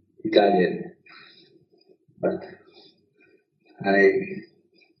in Italian, but I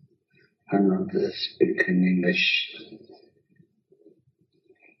cannot speak in English.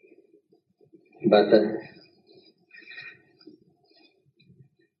 But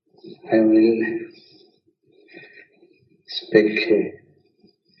I will speak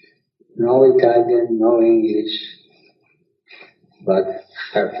no Italian, no English, but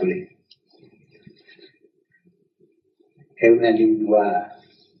carefully. È una lingua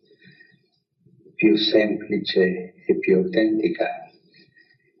più semplice e più autentica.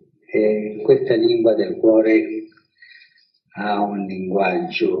 E questa lingua del cuore ha un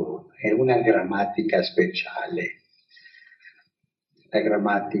linguaggio e una grammatica speciale. La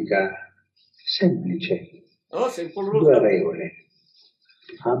grammatica semplice, due regole.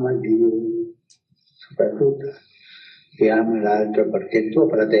 Ama Dio, soprattutto ti ama l'altro perché è tuo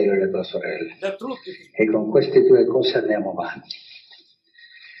fratello e la tua sorella. The truth is, E con queste due cose andiamo avanti.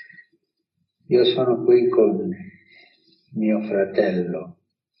 Io sono qui con mio fratello,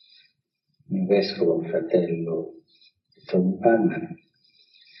 mio vescovo fratello Tony Panna.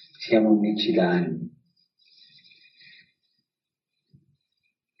 Siamo amici da anni.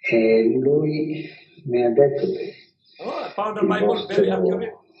 E lui mi ha detto che I found the il Bible very accurate.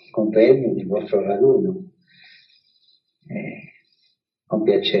 vostro convegno, il vostro raduno, con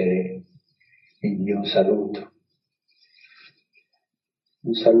piacere vi invio un saluto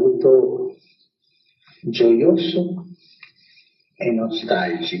gioioso e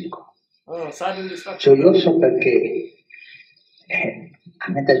nostalgico. Suddenly start. Gioioso perché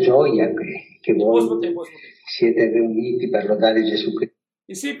a me dà gioia che voi siete riuniti per lodare Gesù Cristo.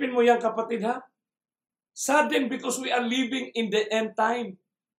 Isipin mo yan, kapatid, ha? Sudden because we are living in the end time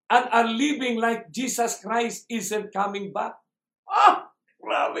and are living like Jesus Christ isn't coming back.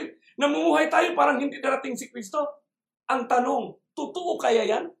 Grabe. Namumuhay tayo parang hindi darating si Kristo. Ang tanong, totoo kaya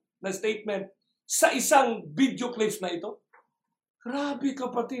yan na statement sa isang video clips na ito? Grabe,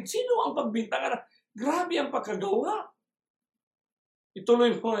 kapatid. Sino ang pagbintangan? Grabe ang pagkagawa.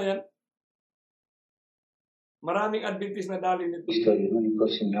 Ituloy mo nga yan. Maraming Adventist na dali nito. Cristo è l'unico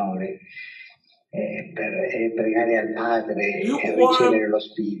Signore per pregare al Padre e ricevere lo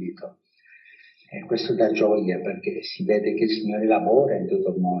Spirito. E questo dà gioia perché si vede che il Signore lavora in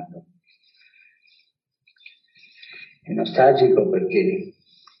tutto il mondo. È nostalgico perché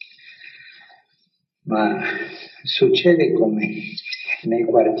succede come nei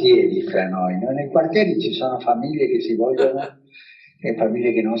quartieri fra noi, no? Nei quartieri ci sono famiglie che si vogliono e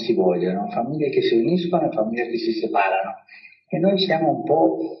famiglie che non si vogliono, famiglie che si uniscono e famiglie che si separano. E noi siamo un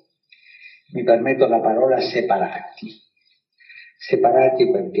po', mi permetto la parola, separati. Separati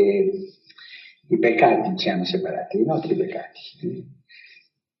perché i peccati ci hanno separati, i nostri peccati.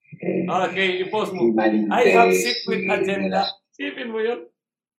 Okay, i-post mo. I have secret agenda. Sipin mo yun.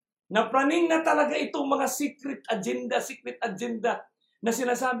 Napraning na talaga itong mga secret agenda na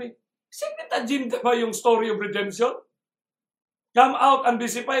sinasabi. Secret agenda ba yung story of redemption? Come out and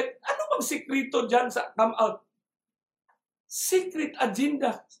be separated. Ano bang sikrito dyan sa come out? Secret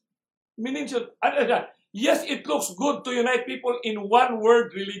agenda. Meaning, yes, it looks good to unite people in one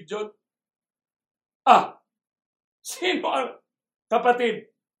word religion. Sino ang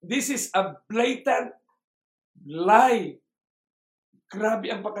kapatid? This is a blatant lie.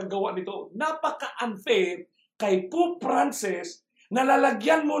 Grabe ang pagkagawa nito. Napaka-unfair kay Pope Francis na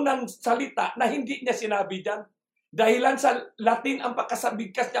lalagyan mo ng salita na hindi niya sinabi dyan. Dahilan sa Latin ang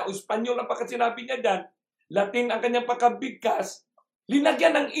pagkasabigkas niya o Espanyol ang pagkasinabi niya dyan, Latin ang kanyang pagkabigkas,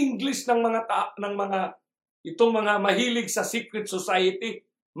 linagyan ng English ng itong mga mahilig sa secret society,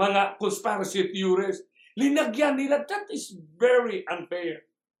 mga conspiracy theories. Linagyan nila. That is very unfair.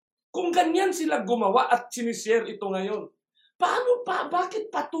 Kung ganyan sila gumawa at sinishare ito ngayon,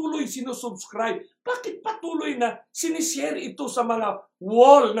 bakit patuloy sinusubscribe? Bakit patuloy na sinishare ito sa mga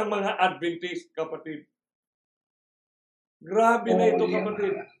wall ng mga Adventist, kapatid? Grabe na ito,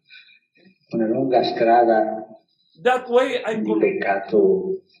 kapatid. Una lunga strada That way, di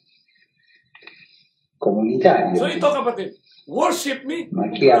peccato comunitario. So ito, kapatid, worship me. Ma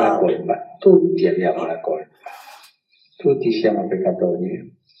chi ha la colpa? Tutti abbiamo la colpa. Tutti siamo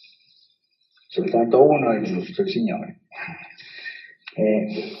peccatori. Soltanto uno è giusto, il Signore.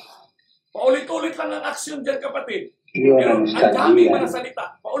 Paulit-ulit lang ang aksyon dyan, kapatid. Pero ang dami mga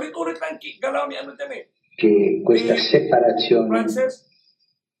salita. Paulit-ulit lang galaw ni ano dyan eh. Che questa separazione Francis,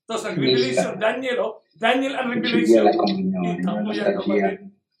 tapos ang Revelation, Daniel ang ci dia la Revelation. comunione, la nostalgia,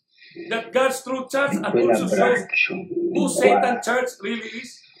 That God's true church and also quell'abbraccio shows who Satan church really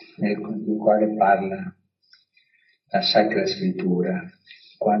is. di quale parla la Sacra Scrittura.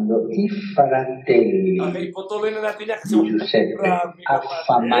 Quando i fratelli Okay, putuloy na natin yan kasi di Giuseppe grabe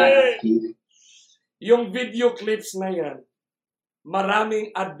affamati yung video clips na yan,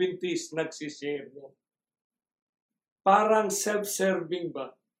 maraming Adventist nagsishare yan. Parang self-serving ba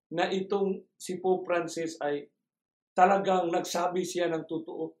na itong si Pope Francis ay talagang nagsabi siya ng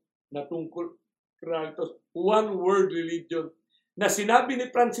totoo na tungkol one word religion na sinabi ni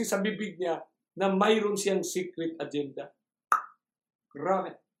Francis sa bibig niya na mayroon siyang secret agenda.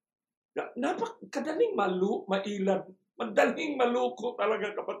 Grabe. Napakadaling mailan, madaling maluko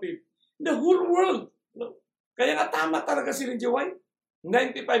talaga, kapatid. The whole world. No? Kaya nga tama talaga si Lindsay White.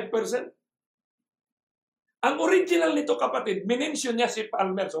 95%. Ang original nito, kapatid, minention niya si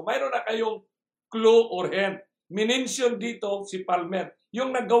Palmer. So mayroon na kayong clue or hint. Minention dito si Palmer.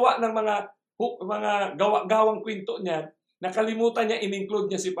 Yung naggawa ng mga gawa-gawang kwento niya, nakalimutan niya, in-include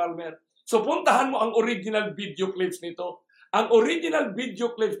niya si Palmer. So puntahan mo ang original video clips nito. Ang original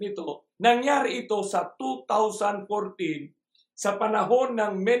video clips nito, nangyari ito sa 2014 sa panahon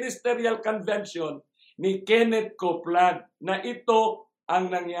ng Ministerial Convention ni Kenneth Copeland na ito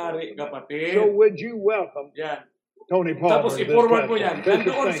ang nangyari, kapatid. So would you welcome Yan. Tony Palmer? Tapos to this i-forward mo platform? yan. Bishop,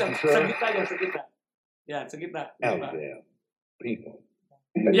 Nandoon thank sa you, sir. gitna yan, sa gitna. Yan, sa gitna. Out Diba? there, people.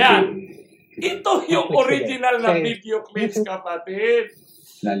 Yan. Ito yung original na Sì. video clips, kapatid.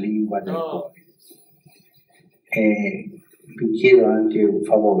 La lingua del Oh. cuore. Vi chiedo anche un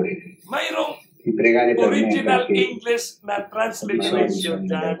favore, Mayroong di pregare per me original perché English na ho bisogno transliteration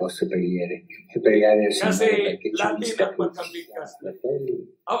delle dyan. vostre preghiere e pregare al Signore Kasi perché ci Latin unisca ang tutti, pagkabigkas niya. fratelli,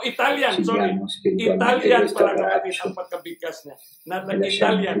 Oh, Italian, ci sorry. diamo spiritualmente Italian questo pala kapatid abbraccio ang pagkabigkas niya. Not e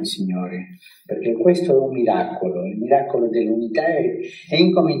lasciamo Italian. il Signore, perché questo è un miracolo, il miracolo dell'unità è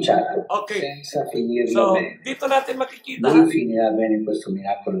incominciato Okay. senza finirlo So, bene. dito natin makikita. Lui finirà bene questo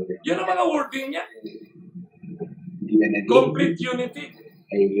miracolo Yun ang mga wording niya. di benedico Complete unity.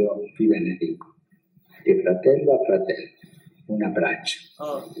 e io vi benedico. Di fratello a fratello. Un abbraccio.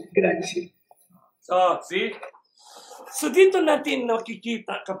 Oh. Grazie. So, see? So, dito natin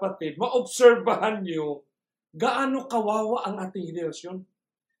nakikita, kapatid, maobserbahan nyo gaano kawawa ang ating henerasyon.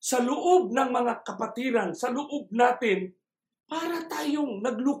 Sa loob ng mga kapatiran, sa loob natin, para tayong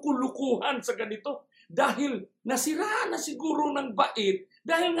naglukulukuhan sa ganito. Dahil nasira na siguro ng bait,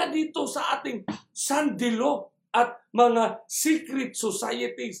 dahil nga dito sa ating sandilo at mga secret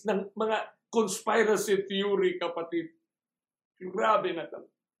societies ng mga conspiracy theory, kapatid. Grabe na ito.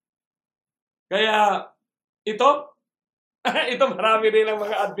 Kaya, ito, ito marami rin ang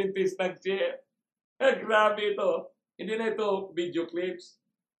mga Adventist nag-share. Grabe ito. Hindi na ito video clips.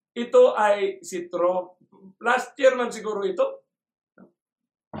 Ito ay si Trump. Last year man siguro ito.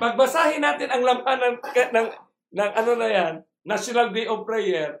 Pagbasahin natin ang laman ng ano na yan, National Day of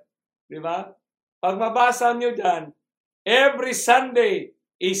Prayer. Di ba? Pag mabasa nyo dyan, every Sunday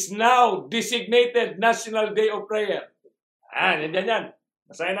is now designated National Day of Prayer. Yan yan.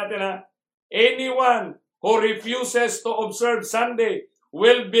 Basahin natin ha. Anyone who refuses to observe Sunday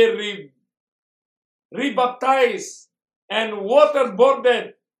will be rebaptized and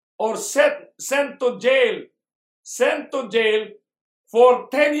waterboarded or sent to jail. Sent to jail for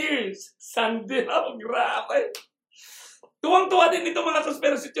 10 years. Sunday lang, grabe. Tuwang-tuwa din ito mga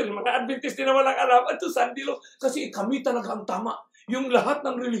conspiracy theory. Mga Adventist din na walang alam. Ito, Sunday lang. Kasi kami talaga ang tama. Yung lahat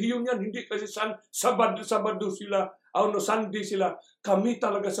ng relihiyon yan, hindi kasi Sabado sila, Sunday sila. Kami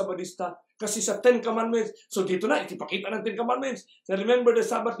talaga Sabadista. Kasi sa 10 Commandments, so dito na, ipakita ng 10 Commandments. So remember the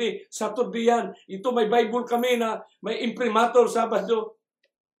Sabbath day, Saturday yan. Ito may Bible kami na may imprimatur Sabado.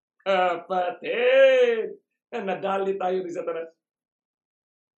 Kapatid! Nadali tayo ni Satanas.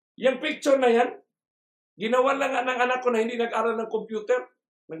 Yung picture na yan, ginawa lang ng anak ko na hindi nag-aral ng computer.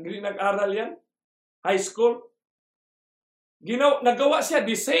 Hindi nag-aral yan. High school. Nagawa siya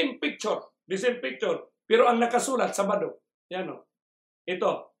the same picture. The same picture. Pero ang nakasulat, Sabado. Yan o.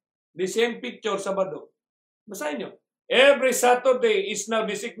 Ito. The same picture, Sabado. Basahin nyo. Every Saturday is now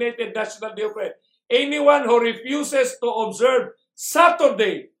designated National Day of Prayer. Anyone who refuses to observe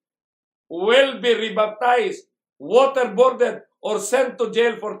Saturday will be rebaptized, waterboarded, or sent to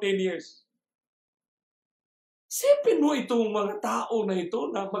jail for 10 years. Sipin mo itong mga tao na ito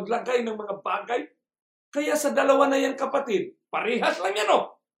na maglagay ng mga bagay. Kaya sa dalawa na yan, kapatid, parehas lang yan,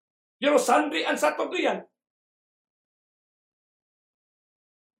 o. Pero Sunday and Saturday yan.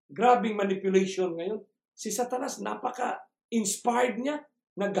 Grabing manipulation ngayon. Si Satanas, napaka-inspired niya.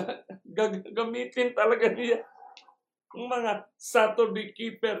 Gagamitin talaga niya ang mga Saturday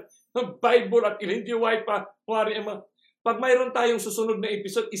keeper, Bible at LNGY pa. Pag mayroon tayong susunod na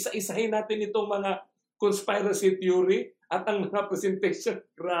episode, isa-isahin natin itong mga conspiracy theory at ang mga presentation.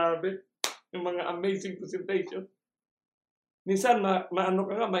 Grabe. Yung mga amazing presentation. Minsan, maano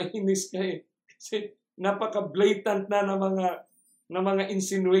ka nga, mahinis ka eh. Kasi napaka-blatant na mga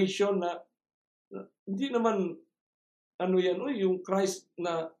insinuation na hindi naman ano yan, yung Christ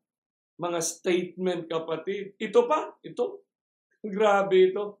na mga statement, kapatid. Ito pa, ito.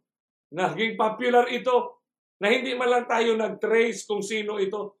 Grabe ito. Naging popular ito na hindi man lang tayo nag-trace kung sino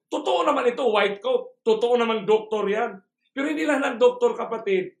ito. Totoo naman ito, white coat. Totoo naman doktor yan. Pero hindi lang ng doktor,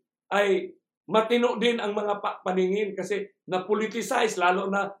 kapatid, ay matino din ang mga paningin kasi na-politicize, lalo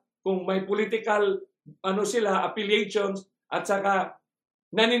na kung may political affiliations at saka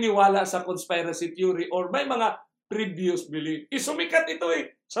naniniwala sa conspiracy theory or may mga previous belief. Isumikat ito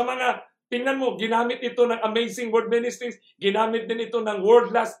sa mga, tingnan mo, ginamit ito ng Amazing Word Ministries, ginamit din ito ng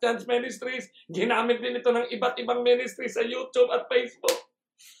Word Last Chance Ministries, ginamit din ito ng iba't ibang ministries sa YouTube at Facebook.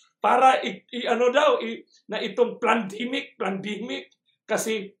 Para na itong pandemic,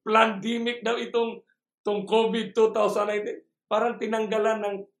 Kasi pandemic daw itong COVID 2019. Parang tinanggalan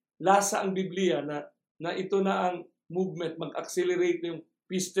ng lasa ang Biblia na ito na ang movement, mag-accelerate yung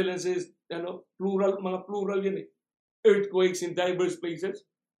pestilences, plural, mga plural yan eh. Earthquakes in diverse places.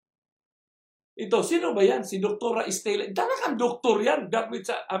 Ito, sino ba yan? Si Dr. Estela. Talagang doktor yan, dapat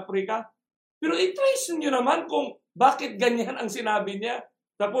sa Africa. Pero i-trace nyo naman kung bakit ganyan ang sinabi niya.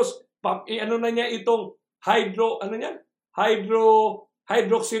 Tapos, ano na niya itong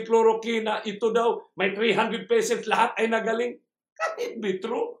hydroxychloroquine na ito daw, may 300 pesos, lahat ay nagaling. Can it be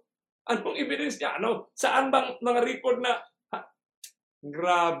true? Anong evidence niya? Saan bang mga record na,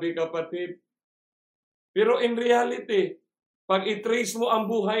 grabe kapatid. Pero in reality, pag i-trace mo ang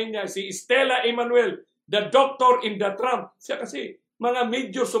buhay niya, si Stella Emanuel, the doctor in the Trump, siya kasi, mga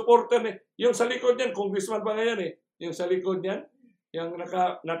major supporter niya, yung sa likod niyan, congressman pa ngayon eh, yung sa likod niyan, yung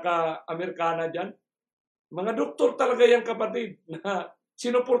naka-Amerikana dyan, mga doktor talaga yan kapatid, na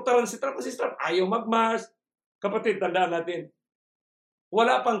sinuportaran si Trump, kasi Trump ayaw magmask. Kapatid, tandaan natin,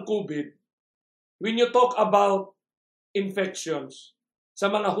 wala pang COVID. When you talk about infections sa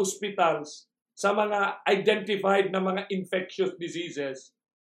mga hospitals, sa mga identified na mga infectious diseases,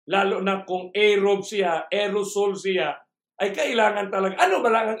 lalo na kung aerosol siya, ay kailangan talaga, ano ba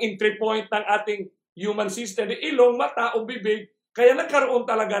lang ang entry point ng ating human system? Ilong, mata o bibig, kaya nagkaroon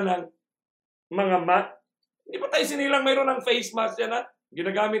talaga ng mga hindi pa tayo sinilang mayroon ng face mask yan ha?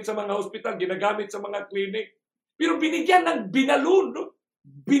 Ginagamit sa mga hospital, ginagamit sa mga clinic. Pero binigyan ng binalun, no?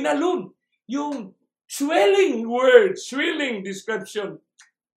 Binalun. Yung swelling word, swelling description.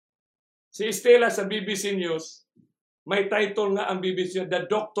 Si Estela sa BBC News, may title nga ang BBC, The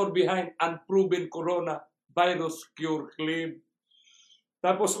Doctor Behind Unproven Coronavirus Cure Claim.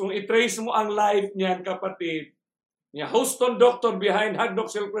 Tapos kung i-trace mo ang life niyan, kapatid, niya Houston doctor behind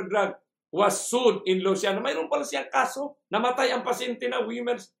hydroxychloroquine drug was sued in Louisiana. Mayroon pala siyang kaso. Namatay ang pasyente na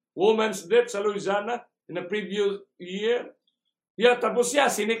woman's death sa Louisiana in the previous year. Tapos siya,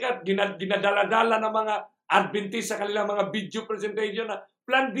 sinikat, ginadala-dala ng mga Adventist sa kanilang mga video presentation na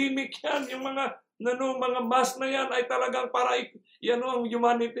pandemic yan, yung mga mask na yan ay talagang para ang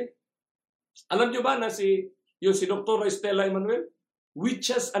humanity. Alam nyo ba na si Dr. Estela Emanuel?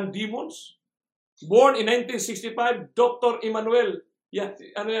 Witches and Demons? Born in 1965, Dr. Emanuel.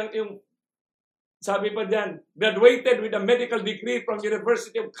 Yung sabi pa dyan, graduated with a medical degree from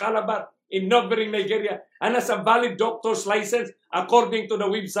University of Calabar in Northern Nigeria and has a valid doctor's license according to the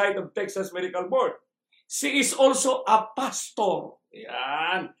website of Texas Medical Board. She is also a pastor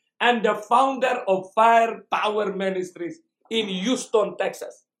and the founder of Fire Power Ministries in Houston,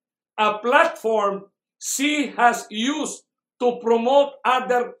 Texas, a platform she has used to promote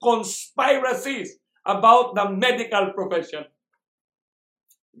other conspiracies about the medical profession.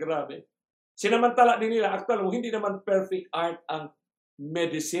 Grabe. Sinamantala din nila, actually, hindi naman perfect art ang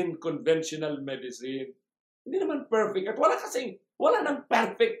medicine, conventional medicine. Hindi naman perfect. At wala nang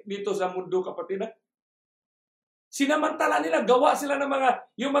perfect dito sa mundo, kapatid. Sinamantala nila, gawa sila ng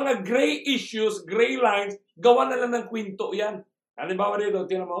yung mga gray issues, gray lines, gawa na lang ng kwento yan. Halimbawa dito,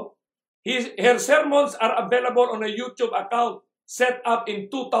 tinan mo. Her sermons are available on a YouTube account set up in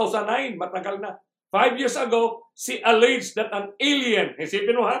 2009. Matagal na. 5 years ago, she alleged that an alien,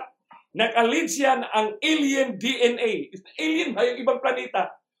 isipin mo ha, nag-allege yan ang alien DNA, alien ba yung ibang planeta,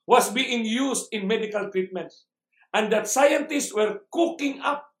 was being used in medical treatments. And that scientists were cooking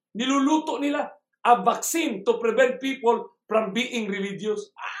up, niluluto nila, a vaccine to prevent people from being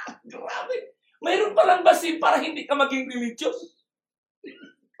religious. Grabe. Mayroon palang vaccine para hindi ka maging religious.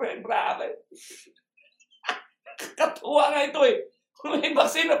 Grabe. Katuwa nga ito eh. May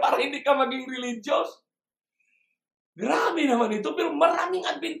vaccine para hindi ka maging religious. Grabe naman ito, pero maraming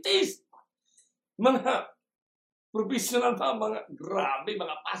Adventist. Mga professional pa, mga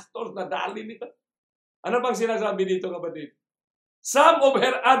pastors na dali nito. Ano bang sinasabi dito, kapatid? Some of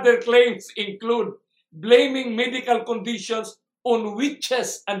her other claims include blaming medical conditions on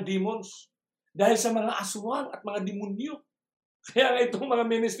witches and demons. Dahil sa mga aswang at mga demonyo. Kaya nga itong mga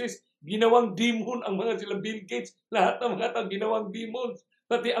ministries, ginawang demon ang mga sila Bill Gates. Lahat ng mga tao ginawang demons.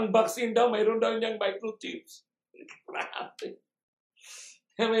 Pati ang vaccine daw, mayroon daw niyang microchips. Grabe.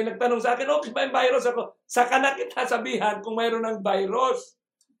 May nagtanong sa akin, okay ba yung virus? Ako, saka na kita sabihan kung mayroon ng virus.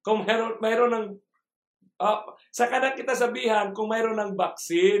 Kung mayroon ng saka na kita sabihan kung mayroon ng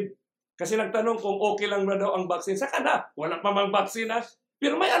vaccine. Kasi nagtanong kung okay lang na daw ang vaccine. Saka na, wala pa mang vaccine ha.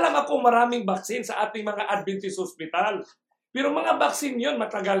 Pero may alam ako maraming vaccine sa ating mga Adventist hospital. Pero mga vaccine yun,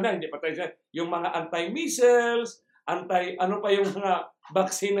 matagal na. Hindi pa tayo yung mga anti-measles, ano pa yung mga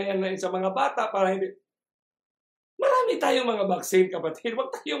vaccine na yan sa mga bata para hindi. Marami tayong mga vaccine, kapatid.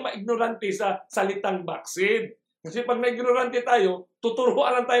 Huwag tayong maignorante sa salitang vaccine. Kasi pag na-ignorante tayo,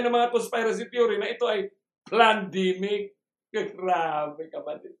 tuturuan lang tayo ng mga conspiracy theory na ito ay pandemic. Grabe,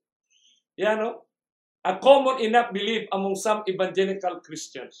 kapatid. Yan, no? A common enough belief among some evangelical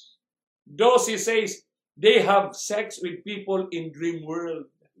Christians. Those, he says, they have sex with people in dream world.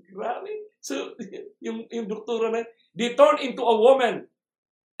 Grabe. So, yung doktora na, they turn into a woman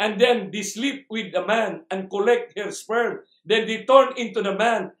and then they sleep with a man and collect her sperm. Then they turn into the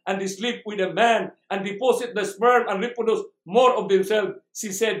man and they sleep with a man and deposit the sperm and reproduce more of themselves, she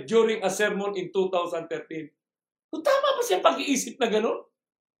said during a sermon in 2013. So, tama ba siyang pag-iisip na gano'n?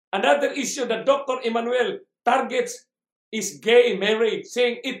 Another issue that Dr. Emmanuel targets is gay marriage,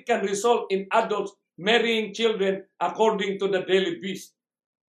 saying it can result in adults marrying children according to the Daily Beast.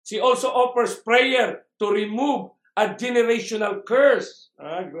 She also offers prayer to remove a generational curse.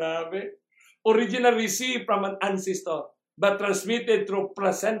 Grabe. Originally received from an ancestor, but transmitted through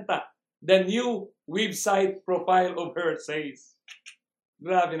placenta, the new website profile of her says.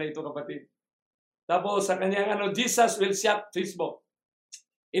 Grabe na ito, kapatid. Tapos sa kanyang Jesus will shock Facebook.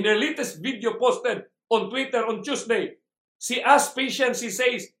 In her latest video posted on Twitter on Tuesday, she asked patients, she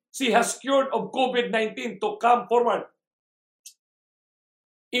says, she has cured of COVID-19 to come forward.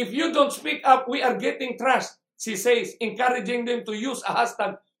 If you don't speak up, we are getting trashed, she says, encouraging them to use a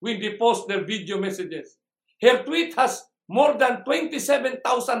hashtag when they post their video messages. Her tweet has more than 27,000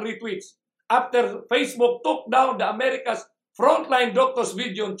 retweets. After Facebook took down the America's Frontline Doctors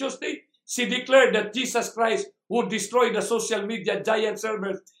video on Tuesday, she declared that Jesus Christ would destroy the social media giant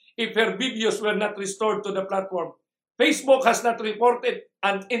servers if her videos were not restored to the platform. Facebook has not reported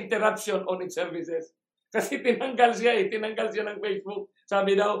an interruption on its services. Kasi tinanggal siya ng Facebook.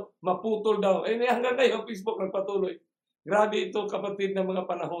 Sabi daw, maputol daw. Hanggang ngayon, Facebook nagpatuloy. Grabe ito, kapatid, ng mga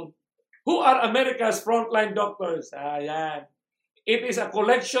panahon. Who are America's frontline doctors? Ayan. It is a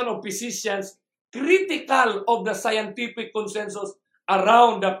collection of physicians critical of the scientific consensus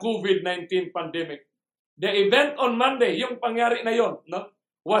around the COVID-19 pandemic. The event on Monday, yung pangyari na yon, no,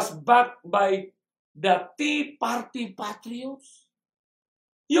 was backed by the Tea Party Patriots.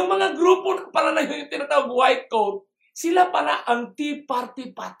 Yung mga grupo pala na yung tinatawag white coat, sila pala ang Tea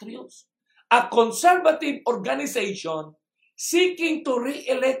Party Patriots, a conservative organization seeking to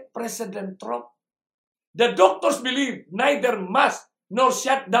re-elect President Trump. The doctors believe neither masks nor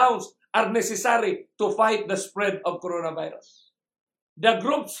shutdowns are necessary to fight the spread of coronavirus. The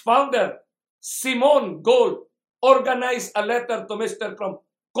group's founder, Simone Gold, organized a letter to Mr. Trump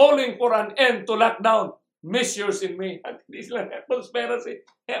calling for an end to lockdown measures in May. At hindi sila conspiracy.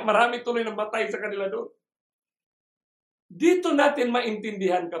 Marami tuloy ng matay sa kanila doon. Dito natin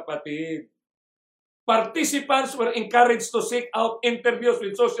maintindihan, kapatid. Participants were encouraged to seek out interviews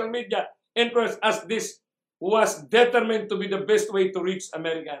with social media influencers as this was determined to be the best way to reach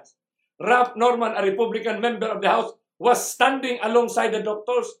Americans. Ralph Norman, a Republican member of the House, was standing alongside the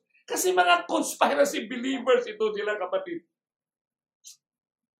doctors. Kasi mga conspiracy believers ito sila, kapatid.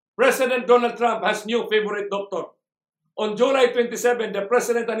 President Donald Trump has new favorite doctor. On July 27, the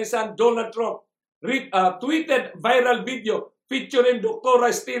President and his son, Donald Trump, tweeted viral video featuring Dr.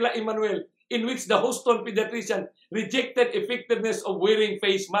 Stella Emanuel, in which the Houston pediatrician rejected effectiveness of wearing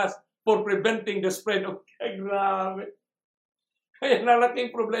face masks for preventing the spread of... Ay, grabe. Kaya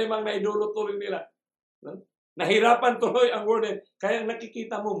nalaking problema ang naidulot-tuloy nila. Nahirapan tuloy ang word. Kaya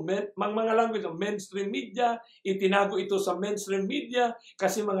nakikita mo, mga language, mainstream media, itinago ito sa mainstream media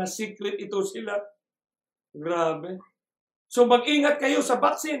kasi mga secret ito sila. Grabe. So mag-ingat kayo sa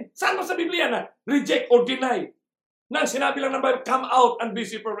vaccine. Saan mo sa Biblia na? Reject or deny. Nang sinabi lang ng Bible, come out and be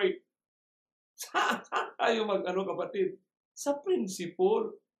separate. Saan tayo mag-ano, kapatid? Sa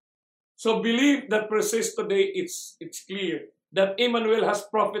principle. So belief that persists today, it's clear that Emmanuel has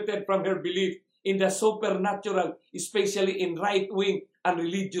profited from her belief in the supernatural, especially in right-wing and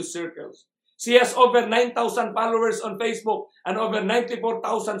religious circles. She has over 9,000 followers on Facebook and over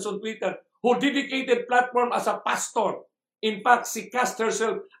 94,000 on Twitter who dedicated platform as a pastor. In fact, she cast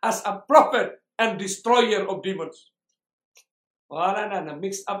herself as a prophet and destroyer of demons. Wala na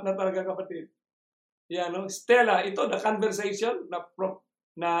mixed up na talaga, kapatid. Yan, no? Stella, ito, the conversation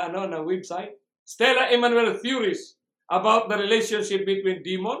na website. Stella Emanuel theories about the relationship between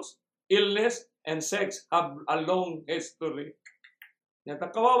demons, illness, and sex have a long history. Yan,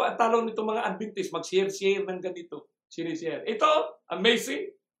 kawawa at talong nito mga Adventist, mag-share ng ganito. Sinishare. Ito, amazing.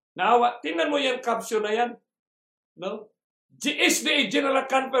 Naawa. Tingnan mo yan, caption na yan. No? SDA General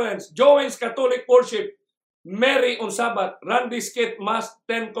Conference joins Catholic worship. Mary on Sabbath. Randy Skit Mass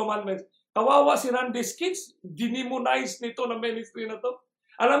 10 Commandments. Kawawa si Randy Skits. Dinimonize nito na ministry na to.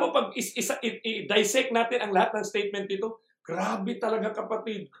 Alam mo, pag i-dissect natin ang lahat ng statement dito, grabe talaga,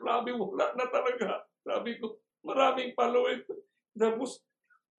 kapatid. Grabe, wala na talaga. Grabe ko. Maraming followers. Tapos,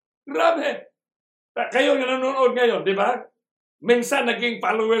 grabe. Kayo na nanonood ngayon, di ba? Minsan naging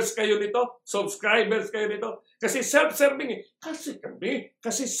followers kayo nito, subscribers kayo nito. Kasi self-serving eh.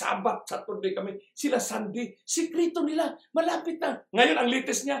 Kasi Sabat, Saturday kami. Sila Sunday, sikrito nila, malapit na. Ngayon ang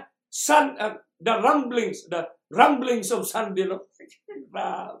latest niya, the rumblings of Sunday. No?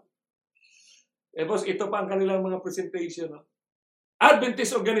 Boss, ito pa ang kanilang mga presentation. No?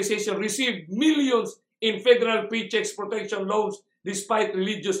 Adventist organization received millions in federal paychecks protection loans despite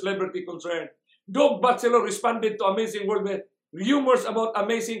religious liberty concern. Doug Batchelor responded to Amazing World with rumors about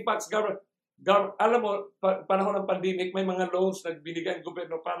Amazing Facts government. Alam mo, panahon ng pandemic, may mga loans na binigay ang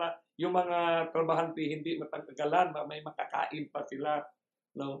gobyerno para yung mga trabahante hindi matagalan, may makakain pa sila.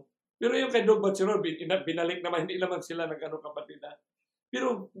 No? Pero yung kay Doug Batchelor, binalik naman, hindi naman sila nag-ano kapatid.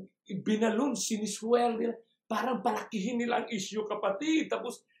 Pero binalon, siniswell nila, parang palakihin nila ang issue kapatid.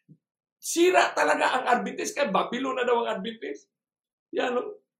 Tapos, sira talaga ang Adventist, kaya Babylon na daw ang Adventist. Yan,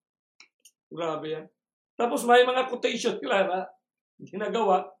 no? Grabe yan. Tapos may mga quotation nila na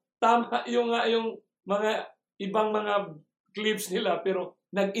ginagawa. Tama yung mga ibang mga clips nila, pero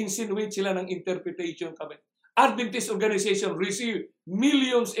nag-insinuate sila ng interpretation kami. Adventist organization received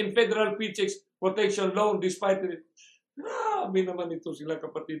millions in federal paychecks protection loan despite it. Grabe naman ito sila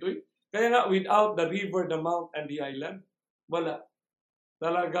kapatid. Kaya nga, without the river, the mount, and the island, wala.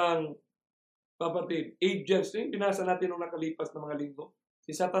 Talagang, kapatid, agents, binasa natin nung nakalipas na mga linggo.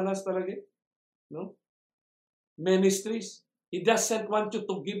 Si Satanas talaga, no? Ministries. He doesn't want you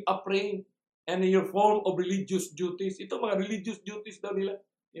to give up praying and your form of religious duties. Ito, mga religious duties daw nila.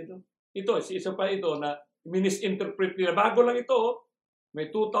 Ito, isa pa ito na misinterpret nila. Bago lang ito, may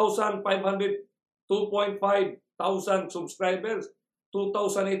 2,500, 2,500 subscribers,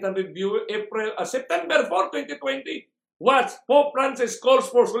 2,800 viewers, September 4, 2020. Watch, Pope Francis calls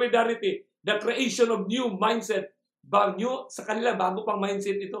for solidarity, the creation of new mindset. Sa kanila, bago pang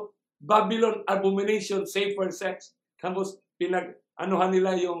mindset ito. Babylon abomination, safer sex. Tapos, pinag-anuhan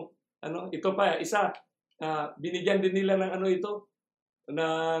nila yung, ito pa, isa, binigyan din nila ng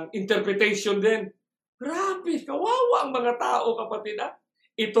ng interpretation din. Grabe, kawawa ang mga tao, kapatid.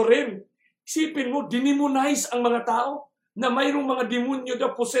 Ito rin, isipin mo, dinimonize ang mga tao na mayroong mga demonyo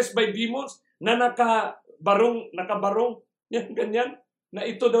na possessed by demons na nakabarong, yan, ganyan, na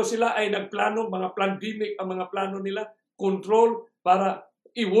ito daw sila ay nagplano, mga pandemic ang mga plano nila, control para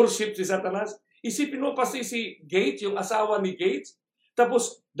i-worship si Satanas. Isipin mo kasi si Gates, yung asawa ni Gates,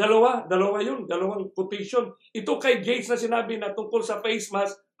 tapos dalawang quotation. Ito kay Gates na sinabi na tungkol sa face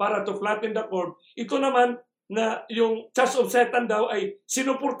mask para to flatten the curve. Ito naman na yung Church of Satan daw ay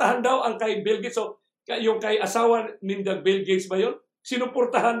sinuportahan daw ang kay Bill Gates. So, yung kay asawa ni Bill Gates ba yun?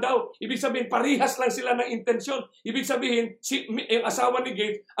 Sinuportahan daw. Ibig sabihin, parihas lang sila ng intensyon. Ibig sabihin, yung asawa ni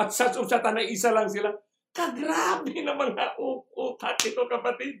Gates at Church of Satan ay isa lang sila. Kagrabe na mga utak ito,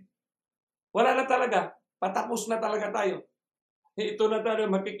 kapatid. Wala na talaga. Patapos na talaga tayo. Ito na tayo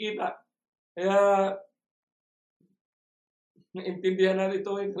makikita. Kaya, naintindihan na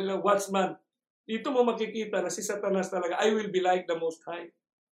ito yung watchman. Dito mo makikita na si Satanas talaga, I will be like the Most High.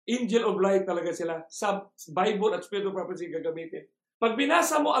 Angel of light talaga sila. Sa Bible at Spirit of Prophecy gagamitin. Pag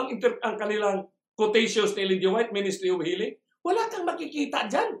binasa mo ang kanilang quotations ni Ellen G. White, Ministry of Healing, wala kang makikita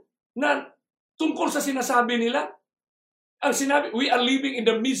dyan na tungkol sa sinasabi nila. Ang sinabi, we are living in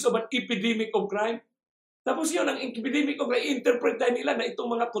the midst of an epidemic of crime. Tapos yun, ang epidemic of crime, interpret nila na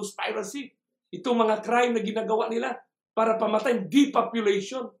itong mga conspiracy, itong mga crime na ginagawa nila para pamatay,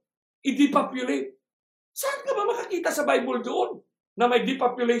 depopulation. I-depopulate. Saan ka ba makakita sa Bible doon na may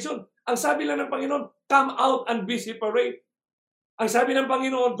depopulation? Ang sabi lang ng Panginoon, come out and be separate. Ang sabi ng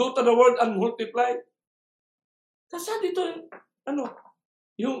Panginoon, go to the world and multiply. Kasi dito,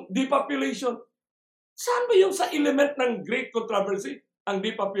 yung depopulation. Saan ba yung sa element ng great controversy? Ang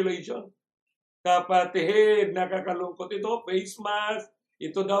depopulation. Kapatid, nakakalungkot ito, face mask.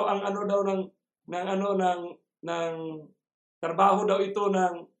 Ito daw ang ng trabaho daw ito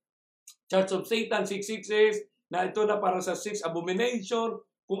ng Church of Satan, 666, na ito na para sa 6 abomination,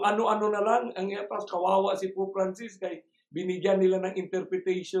 kung ano-ano na lang, ang kawawa si Pope Francis, kay binigyan nila ng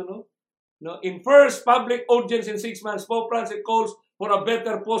interpretation. No? In first public audience in 6 months, Pope Francis calls for a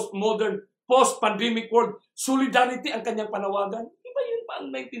better post-modern, post-pandemic world. Solidarity ang kanyang panawagan. Iba yun pa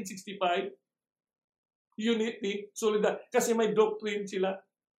ang 1965? Unity, solidarity. Kasi may doctrine sila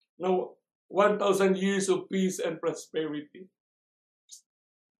na 1,000 years of peace and prosperity.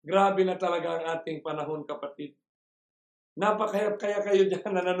 Grabe na talaga ang ating panahon, kapatid. Napakahirap kaya kayo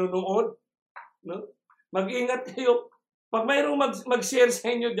dyan na nanonood. No? Mag-ingat kayo. Pag mayroong mag-share sa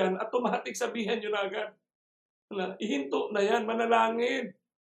inyo dyan, automatic sabihan nyo na agad. Ihinto na yan, manalangin.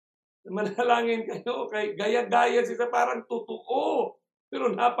 Manalangin kayo, kay gaya-gaya siya parang totoo.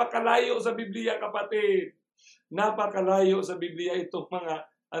 Pero napakalayo sa Biblia, kapatid. Napakalayo sa Biblia itong mga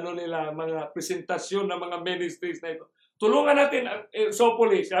mga presentasyon ng mga ministries na ito. Tulungan natin,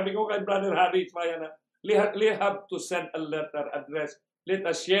 Sopolis, sabi ko kay Brother Harry, we have to send a letter address. Let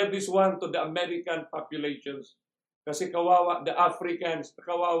us share this one to the American populations. Kasi kawawa, the Africans,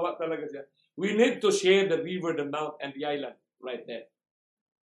 kawawa talaga siya. We need to share the river, the mount, and the island right there.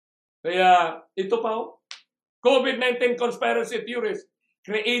 Kaya, ito pa COVID-19 conspiracy theories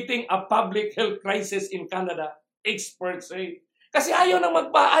creating a public health crisis in Canada, experts say. Kasi ayaw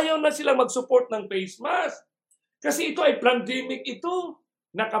na silang mag-support ng face mask. Kasi ito ay pandemic ito.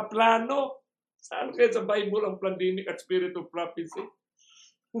 Nakaplano. Saan kaya sa Bible ang pandemic at spirit of prophecy?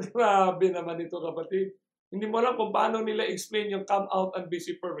 Grabe naman ito, kapatid. Hindi mo alam kung paano nila explain yung come out and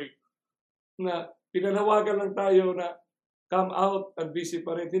vociferate. Na pinanawagan lang tayo na come out and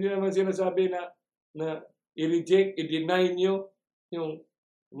vociferate. Hindi naman sinasabi na i-reject, i-deny nyo yung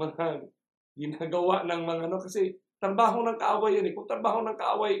mga ginagawa ng mga kasi trabaho ng kaaway yan. Kung trabaho ng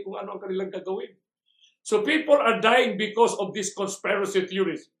kaaway, kung ano ang kanilang gagawin. So people are dying because of these conspiracy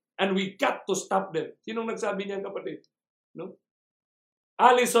theories. And we got to stop them. Sinong nagsabi niyan, kapatid? No?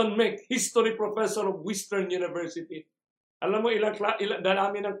 Alison Mack, history professor of Western University. Alam mo,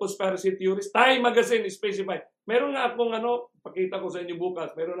 dami ng conspiracy theories. Time Magazine specified. Meron nga akong pakita ko sa inyo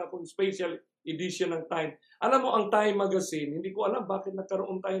bukas. Meron akong special edition ng Time. Alam mo, ang Time Magazine, hindi ko alam bakit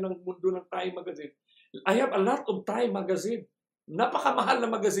nagkaroon tayo ng mundo ng Time Magazine. I have a lot of Time Magazine. Napakamahal na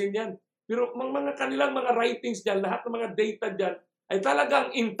magazine yan. Pero mga kanilang mga writings dyan, lahat ng mga data dyan, ay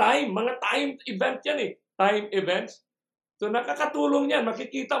talagang in time. Mga time event yan eh. Time events. So nakakatulong yan.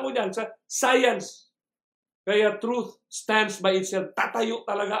 Makikita mo yan sa science. Kaya truth stands by itself. Tatayo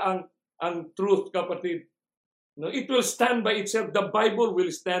talaga ang truth, kapatid. No, it will stand by itself. The Bible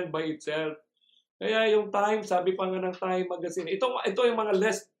will stand by itself. Kaya yung Time, sabi pa nga ng Time Magazine, ito yung mga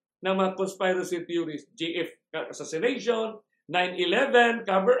list ng mga conspiracy theories. JF assassination, 9/11,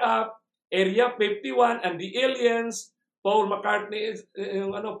 cover-up, Area 51 and the aliens, Paul McCartney,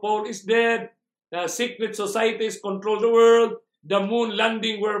 Paul is dead, the secret societies control the world, the moon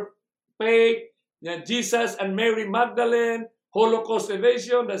landing were fake, Jesus and Mary Magdalene, Holocaust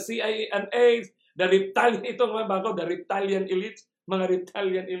evasion, the CIA and AIDS, the reptilian, ito mga bago, the reptilian elites, mga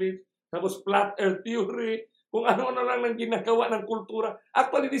reptilian elites, tapos flat earth theory, kung ano na lang ang ginagawa ng kultura.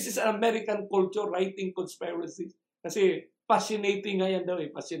 Actually, this is an American culture, writing conspiracies. Kasi fascinating nga yan daw eh,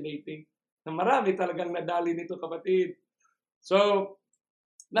 fascinating. Na marami talagang nadali nito, kapatid. So,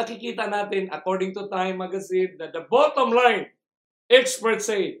 nakikita natin, according to Time Magazine, that the bottom line, experts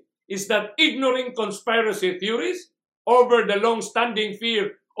say, is that ignoring conspiracy theories over the long-standing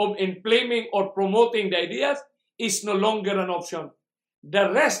fear of inflaming or promoting the ideas is no longer an option.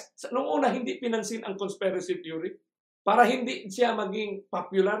 The rest, noong una hindi pinansin ang conspiracy theory para hindi siya maging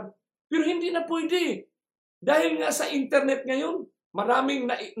popular. Pero hindi na pwede. Dahil nga sa internet ngayon, maraming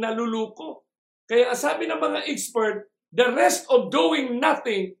naluluko. Kaya sabi ng mga expert, the rest of doing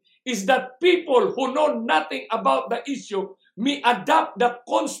nothing is that people who know nothing about the issue may adopt the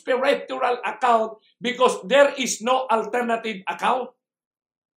conspiratorial account because there is no alternative account.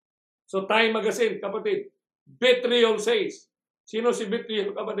 So Time Magazine, kapatid, Vitriol says, sino si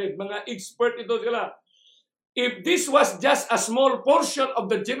Vitriol, kapatid? Mga expert ito sila. If this was just a small portion of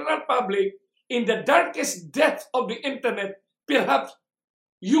the general public in the darkest depths of the internet, perhaps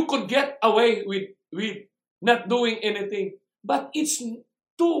you could get away with not doing anything. But it's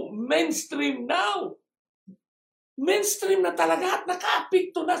too mainstream now. Mainstream na talaga at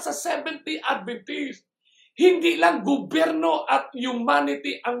nakaapekto na sa Seventh-day Adventist. Hindi lang gobyerno at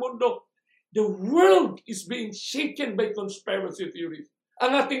humanity ang mundo. The world is being shaken by conspiracy theories.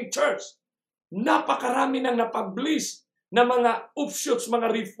 Ang ating church, napakarami nang napublish na mga offshoots, mga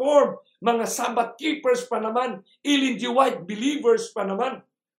reform, mga Sabbath keepers pa naman, Ellen G. White believers pa naman,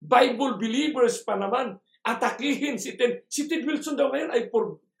 Bible believers pa naman, atakihin si Ted Wilson daw ngayon ay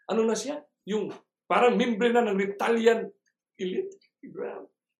na siya? Yung parang member na ng reptilian elite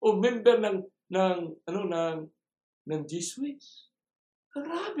o member ng Jesuits.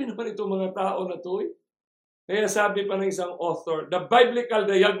 Grabe naman itong mga tao na to eh. Kaya sabi pa ng isang author, the biblical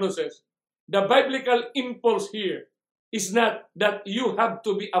diagnosis, the biblical impulse here is not that you have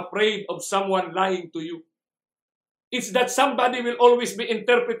to be afraid of someone lying to you. It's that somebody will always be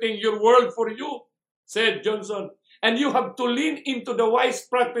interpreting your world for you, said Johnson. And you have to lean into the wise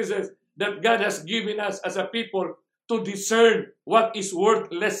practices that God has given us as a people to discern what is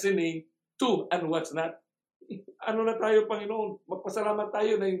worth listening to and what's not. Ano na tayo, Panginoon? Magpasalamat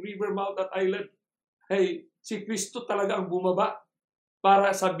tayo na yung river, mount at island. Hey, si Kristo talaga ang bumaba.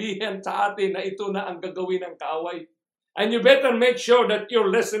 para sabihin sa atin na ito na ang gagawin ng kaaway. And you better make sure that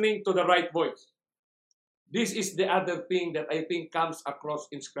you're listening to the right voice. This is the other thing that I think comes across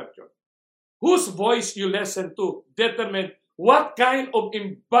in Scripture. Whose voice you listen to determine what kind of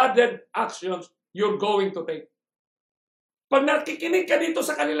embodied actions you're going to take. Pag nakikinig ka dito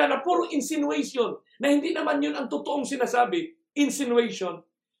sa kanila na puro insinuation, na hindi naman yun ang totoong sinasabi, insinuation,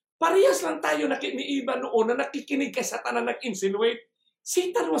 parehas lang tayo ni Eva noon na nakikinig kay Satan na nag-insinuate.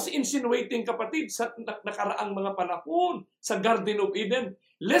 Satan was insinuating, kapatid, sa nakaraang mga panahon sa Garden of Eden.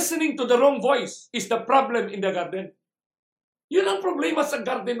 Listening to the wrong voice is the problem in the garden. Yun ang problema sa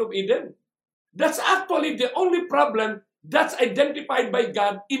Garden of Eden. That's actually the only problem that's identified by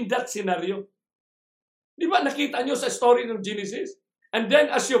God in that scenario. Di ba nakita nyo sa story ng Genesis? And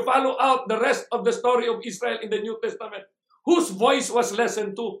then as you follow out the rest of the story of Israel in the New Testament, whose voice was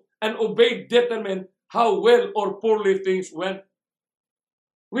listened to and obeyed determined how well or poorly things went.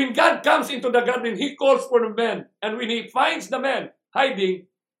 When God comes into the garden, He calls for the man. And when He finds the man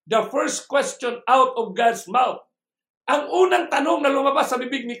hiding, the first question out of God's mouth, ang unang tanong na lumabas sa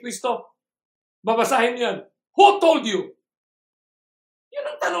bibig ni Kristo, babasahin yan, who told you? Yun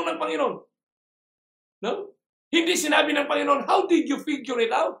ang tanong ng Panginoon. No? Hindi sinabi ng Panginoon, how did you figure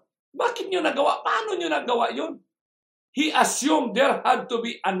it out? Bakit nyo nagawa? Paano nyo nagawa yun? He assumed there had to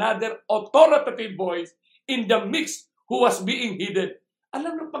be another authoritative voice in the mix who was being hidden.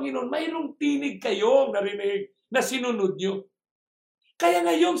 Alam ng Panginoon, mayroong tinig kayong narinig na sinunod nyo. Kaya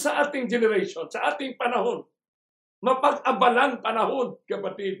ngayon sa ating generation, sa ating panahon, mapag-abalang panahon,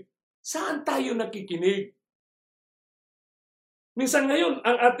 kapatid, saan tayo nakikinig? Minsan ngayon,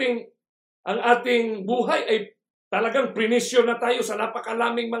 ang ating buhay ay talagang prinisyo na tayo sa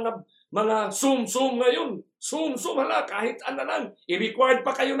napakalaming mga Zoom ngayon. Zoom, hala, kahit ano lang. I-required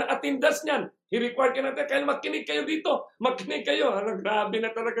pa kayo ng attendance niyan. I-required ka natin, kaya makinig kayo dito. Makinig kayo. Grabe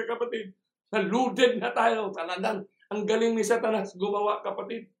na talaga, kapatid. Naluded na tayo. Talagang, ang galing ni Satanas gumawa,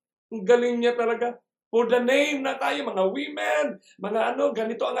 kapatid. Ang galing niya talaga. For the name na tayo, mga women, mga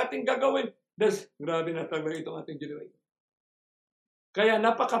ganito ang ating gagawin. Grabe na talaga itong ating generation. Kaya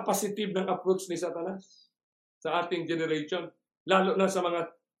napaka-positive ng approach ni Satanas sa ating generation. Lalo na sa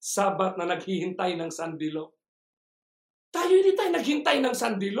mga Sabat na naghihintay ng sandilo. Tayo hindi tayo naghintay ng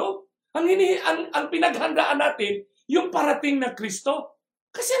sandilo. Ang pinaghandaan natin, yung parating na Kristo.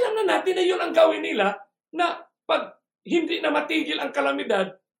 Kasi alam na natin na yun ang gawin nila na pag hindi na matigil ang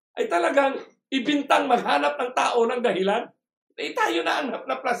kalamidad, ay talagang ibintang maghanap ng tao ng dahilan. Eh tayo na ang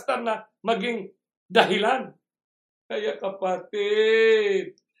naplastar na maging dahilan. Kaya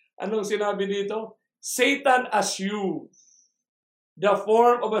kapatid, anong sinabi dito? Satan assumes the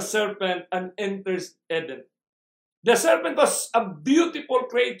form of a serpent and enters Eden. The serpent was a beautiful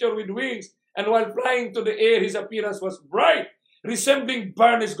creature with wings, and while flying to the air, his appearance was bright, resembling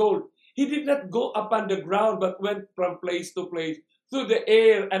burnished gold. He did not go upon the ground, but went from place to place through the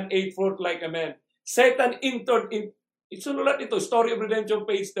air and ate forth like a man. Satan entered in. Isunulat ito, Story of Redemption,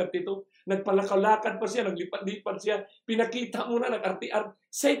 page 32. Nagpalakalakad pa siya, naglipat-lipat siya. Pinakita muna, nag-arti-art.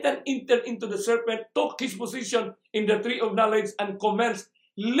 Satan entered into the serpent, took his position in the tree of knowledge, and commenced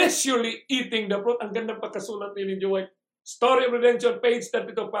leisurely eating the fruit. Ang ganda pagkasulat ni Ninja White. Story of Redemption, page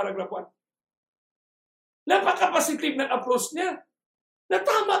 32, paragraph 1. Napaka-positive ng approach niya. Na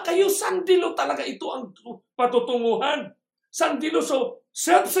tama kayo, sandilo talaga ito ang patutunguhan. Sandilo, so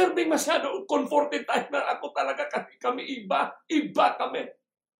self-serving masyado, comforted tayo na ako talaga kasi kami iba kami.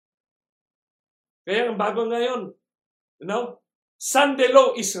 Kaya ang bago ngayon,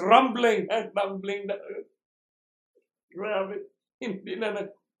 Sandilo is rumbling. Rumbling na. Grabe. Hindi na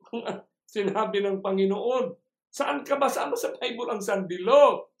sinabi ng Panginoon. Saan ka ba? Saan mo sa Bible ang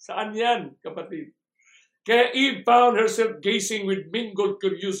sandilo? Saan yan, kapatid? Kaya Eve found herself gazing with mingled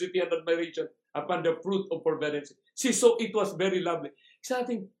curiosity and admiration upon the fruit of forbidden. She saw it was very lovely. Sa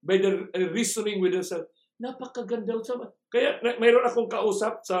ating, by the reasoning with herself, napakaganda. Kaya mayroon akong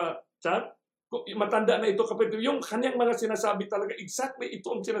kausap sa chat, matanda na ito kapatid, yung kanyang mga sinasabi talaga, exactly ito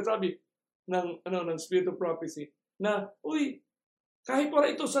ang sinasabi ng Spirit of Prophecy, na, kahit wala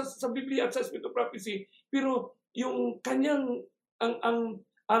ito sa Biblia at sa Spirit of Prophecy, pero yung kanyang,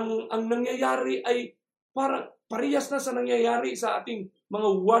 ang nangyayari ay parang parehas na sa nangyayari sa ating mga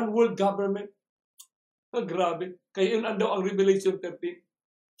one world government. Grabe. Kaya yun daw ang Revelation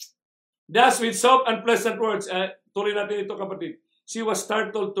 13. Thus with soft and pleasant words, tuloy natin ito kapatid, she was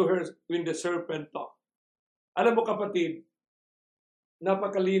startled to her when the serpent talked. Alam mo kapatid,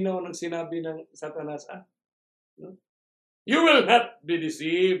 napakalinaw ng sinabi ng Satanas. You will not be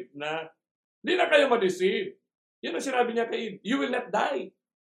deceived na. Hindi na kayo ma-deceive. Yun ang sinabi niya kay Eve. You will not die.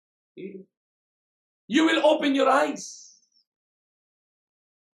 You will open your eyes.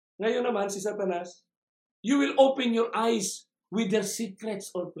 Ngayon naman, si Satanas, you will open your eyes with their secrets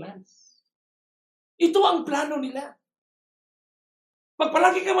or plans. Ito ang plano nila. Pag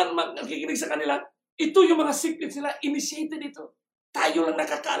palagi ka man nakikinig sa kanila, ito yung mga secrets nila, initiated ito. Tayo lang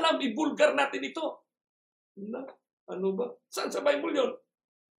nakakaalam, ibulgar natin ito. Ano ba? Saan sa Bible yun?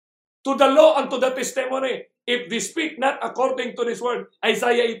 To the law and to the testimony, if they speak not according to this word,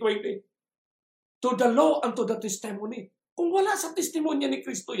 Isaiah 8:20. To the law and to the testimony. Kung wala sa testimonya ni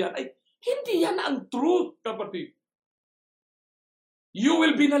Kristo yan, ay hindi yan ang truth, kapatid. You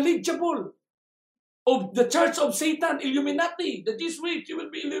will be knowledgeable of the church of Satan, Illuminati, the Jesuits, you will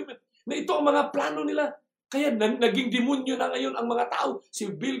be illuminated. Na ito ang mga plano nila. Kaya naging demonyo na ngayon ang mga tao. Si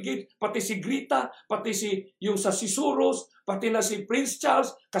Bill Gates, pati si Greta, pati yung sa si Soros, pati na si Prince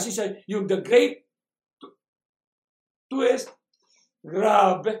Charles, kasi yung The Great Twist.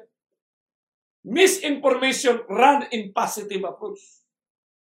 Grabe. Misinformation run in positive approach.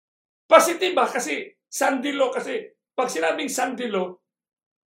 Positive ba? Kasi Sandilo, kasi pag sinabing Sandilo,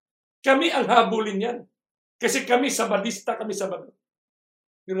 kami ang habulin yan. Kasi kami sabadista, kami sabado.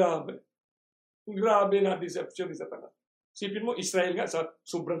 Grabe. Grabe na deception ni Satanas. Sipin mo, Israel nga, sa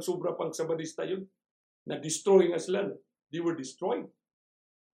sobrang-sobra pang sabadista yun. Na-destroy nga sila. They were destroyed.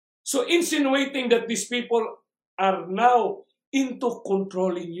 So insinuating that these people are now into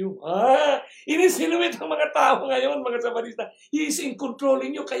controlling you. Inisinumit ang mga tao ngayon, mga sabadista. He is in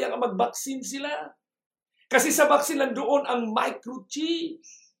controlling you, kaya nga mag-vaccine sila. Kasi sa vaccine lang doon ang microchip.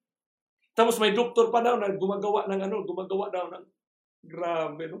 Tapos may doktor pa daw na gumagawa daw ng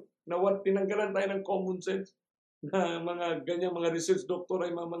grabe, no? Tinanggalan tayo ng common sense na mga ganyan, mga research doctor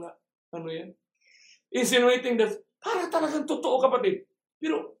ay mga ano yan. Insinuating that, para talagang totoo, kapatid.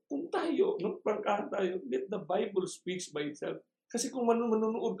 Pero kung tayo, no, prangkahan tayo, let the Bible speaks by itself. Kasi kung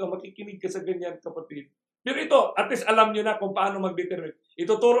manunood ka, makikinig ka sa ganyan, kapatid. Pero ito, at least alam nyo na kung paano mag-determine.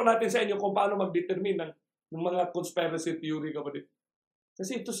 Ituturo natin sa inyo kung paano mag-determine ng mga conspiracy theory, kapatid.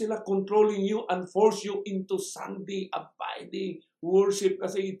 Kasi ito sila controlling you and force you into Sunday abiding worship.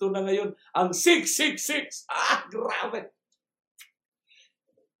 Kasi ito na ngayon, ang 666. Grabe!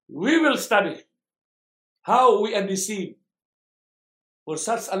 We will study how we are deceived for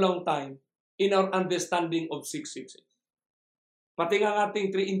such a long time in our understanding of 666. Pati nga ating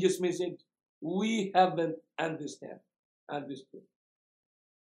 3 angels message, we haven't understood.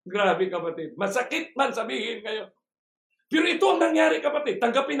 Grabe, kapatid. Masakit man sabihin ngayon. Pero ito ang nangyari, kapatid.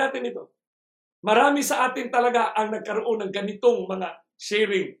 Tanggapin natin ito. Marami sa atin talaga ang nagkaroon ng ganitong mga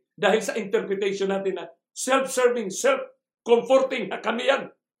sharing dahil sa interpretation natin na self-serving, self-comforting na kami yan.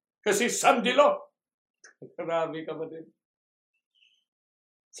 Kasi Sandilo. Marami, kapatid.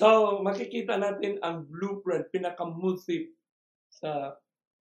 So, makikita natin ang blueprint, pinaka-motive sa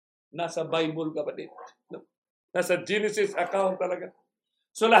nasa Bible, kapatid. Nasa Genesis account talaga.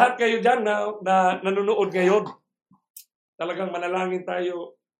 So, lahat kayo dyan na nanonood ngayon, talagang manalangin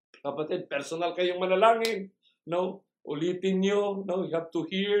tayo. Kapatid, personal kayong manalangin. No? Ulitin nyo. No? You have to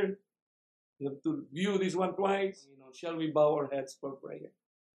hear. You have to view this one twice. Shall we bow our heads for prayer?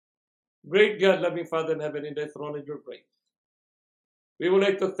 Great God, loving Father in heaven, in thy throne of your grace. We would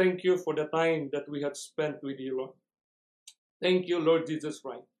like to thank you for the time that we have spent with you, Lord. Thank you, Lord Jesus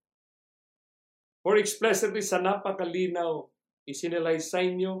Christ. For explicitly sa napakalinaw,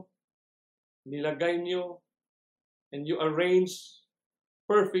 isinalaysay nyo, nilagay nyo, and you arrange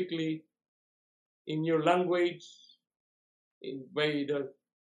perfectly in your language, by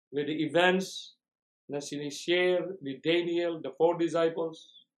the events na sinishare ni Daniel, the 4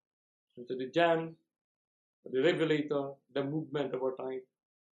 disciples, and to the John, the Revelator, the movement of our time.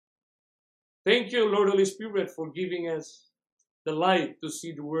 Thank you, Lord Holy Spirit, for giving us the light to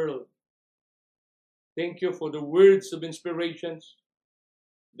see the world. Thank you for the words of inspirations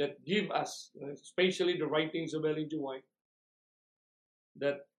that give us, especially the writings of Ellen G. White,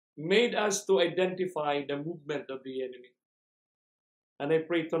 that made us to identify the movement of the enemy. And I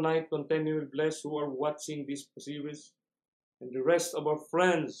pray tonight, continually bless who are watching this series and the rest of our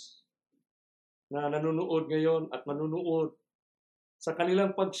friends na nanonood ngayon at manunood sa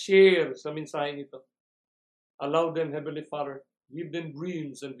kanilang pag-share sa mensaheng ito. Allow them, Heavenly Father, give them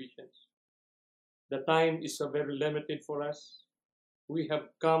dreams and visions. The time is very limited for us. We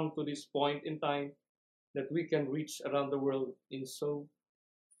have come to this point in time that we can reach around the world in so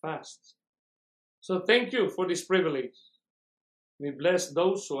fast. So thank you for this privilege. We bless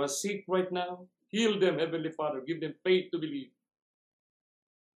those who are sick right now. Heal them, Heavenly Father. Give them faith to believe.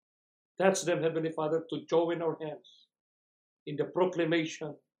 Touch them, Heavenly Father, to join our hands in the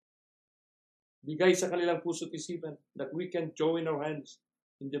proclamation. Bigay sa kanilang puso't isipan that we can join our hands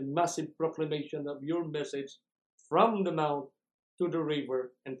in the massive proclamation of your message from the mount to the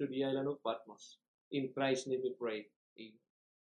river, and to the island of Patmos. In Christ's name we pray. Amen.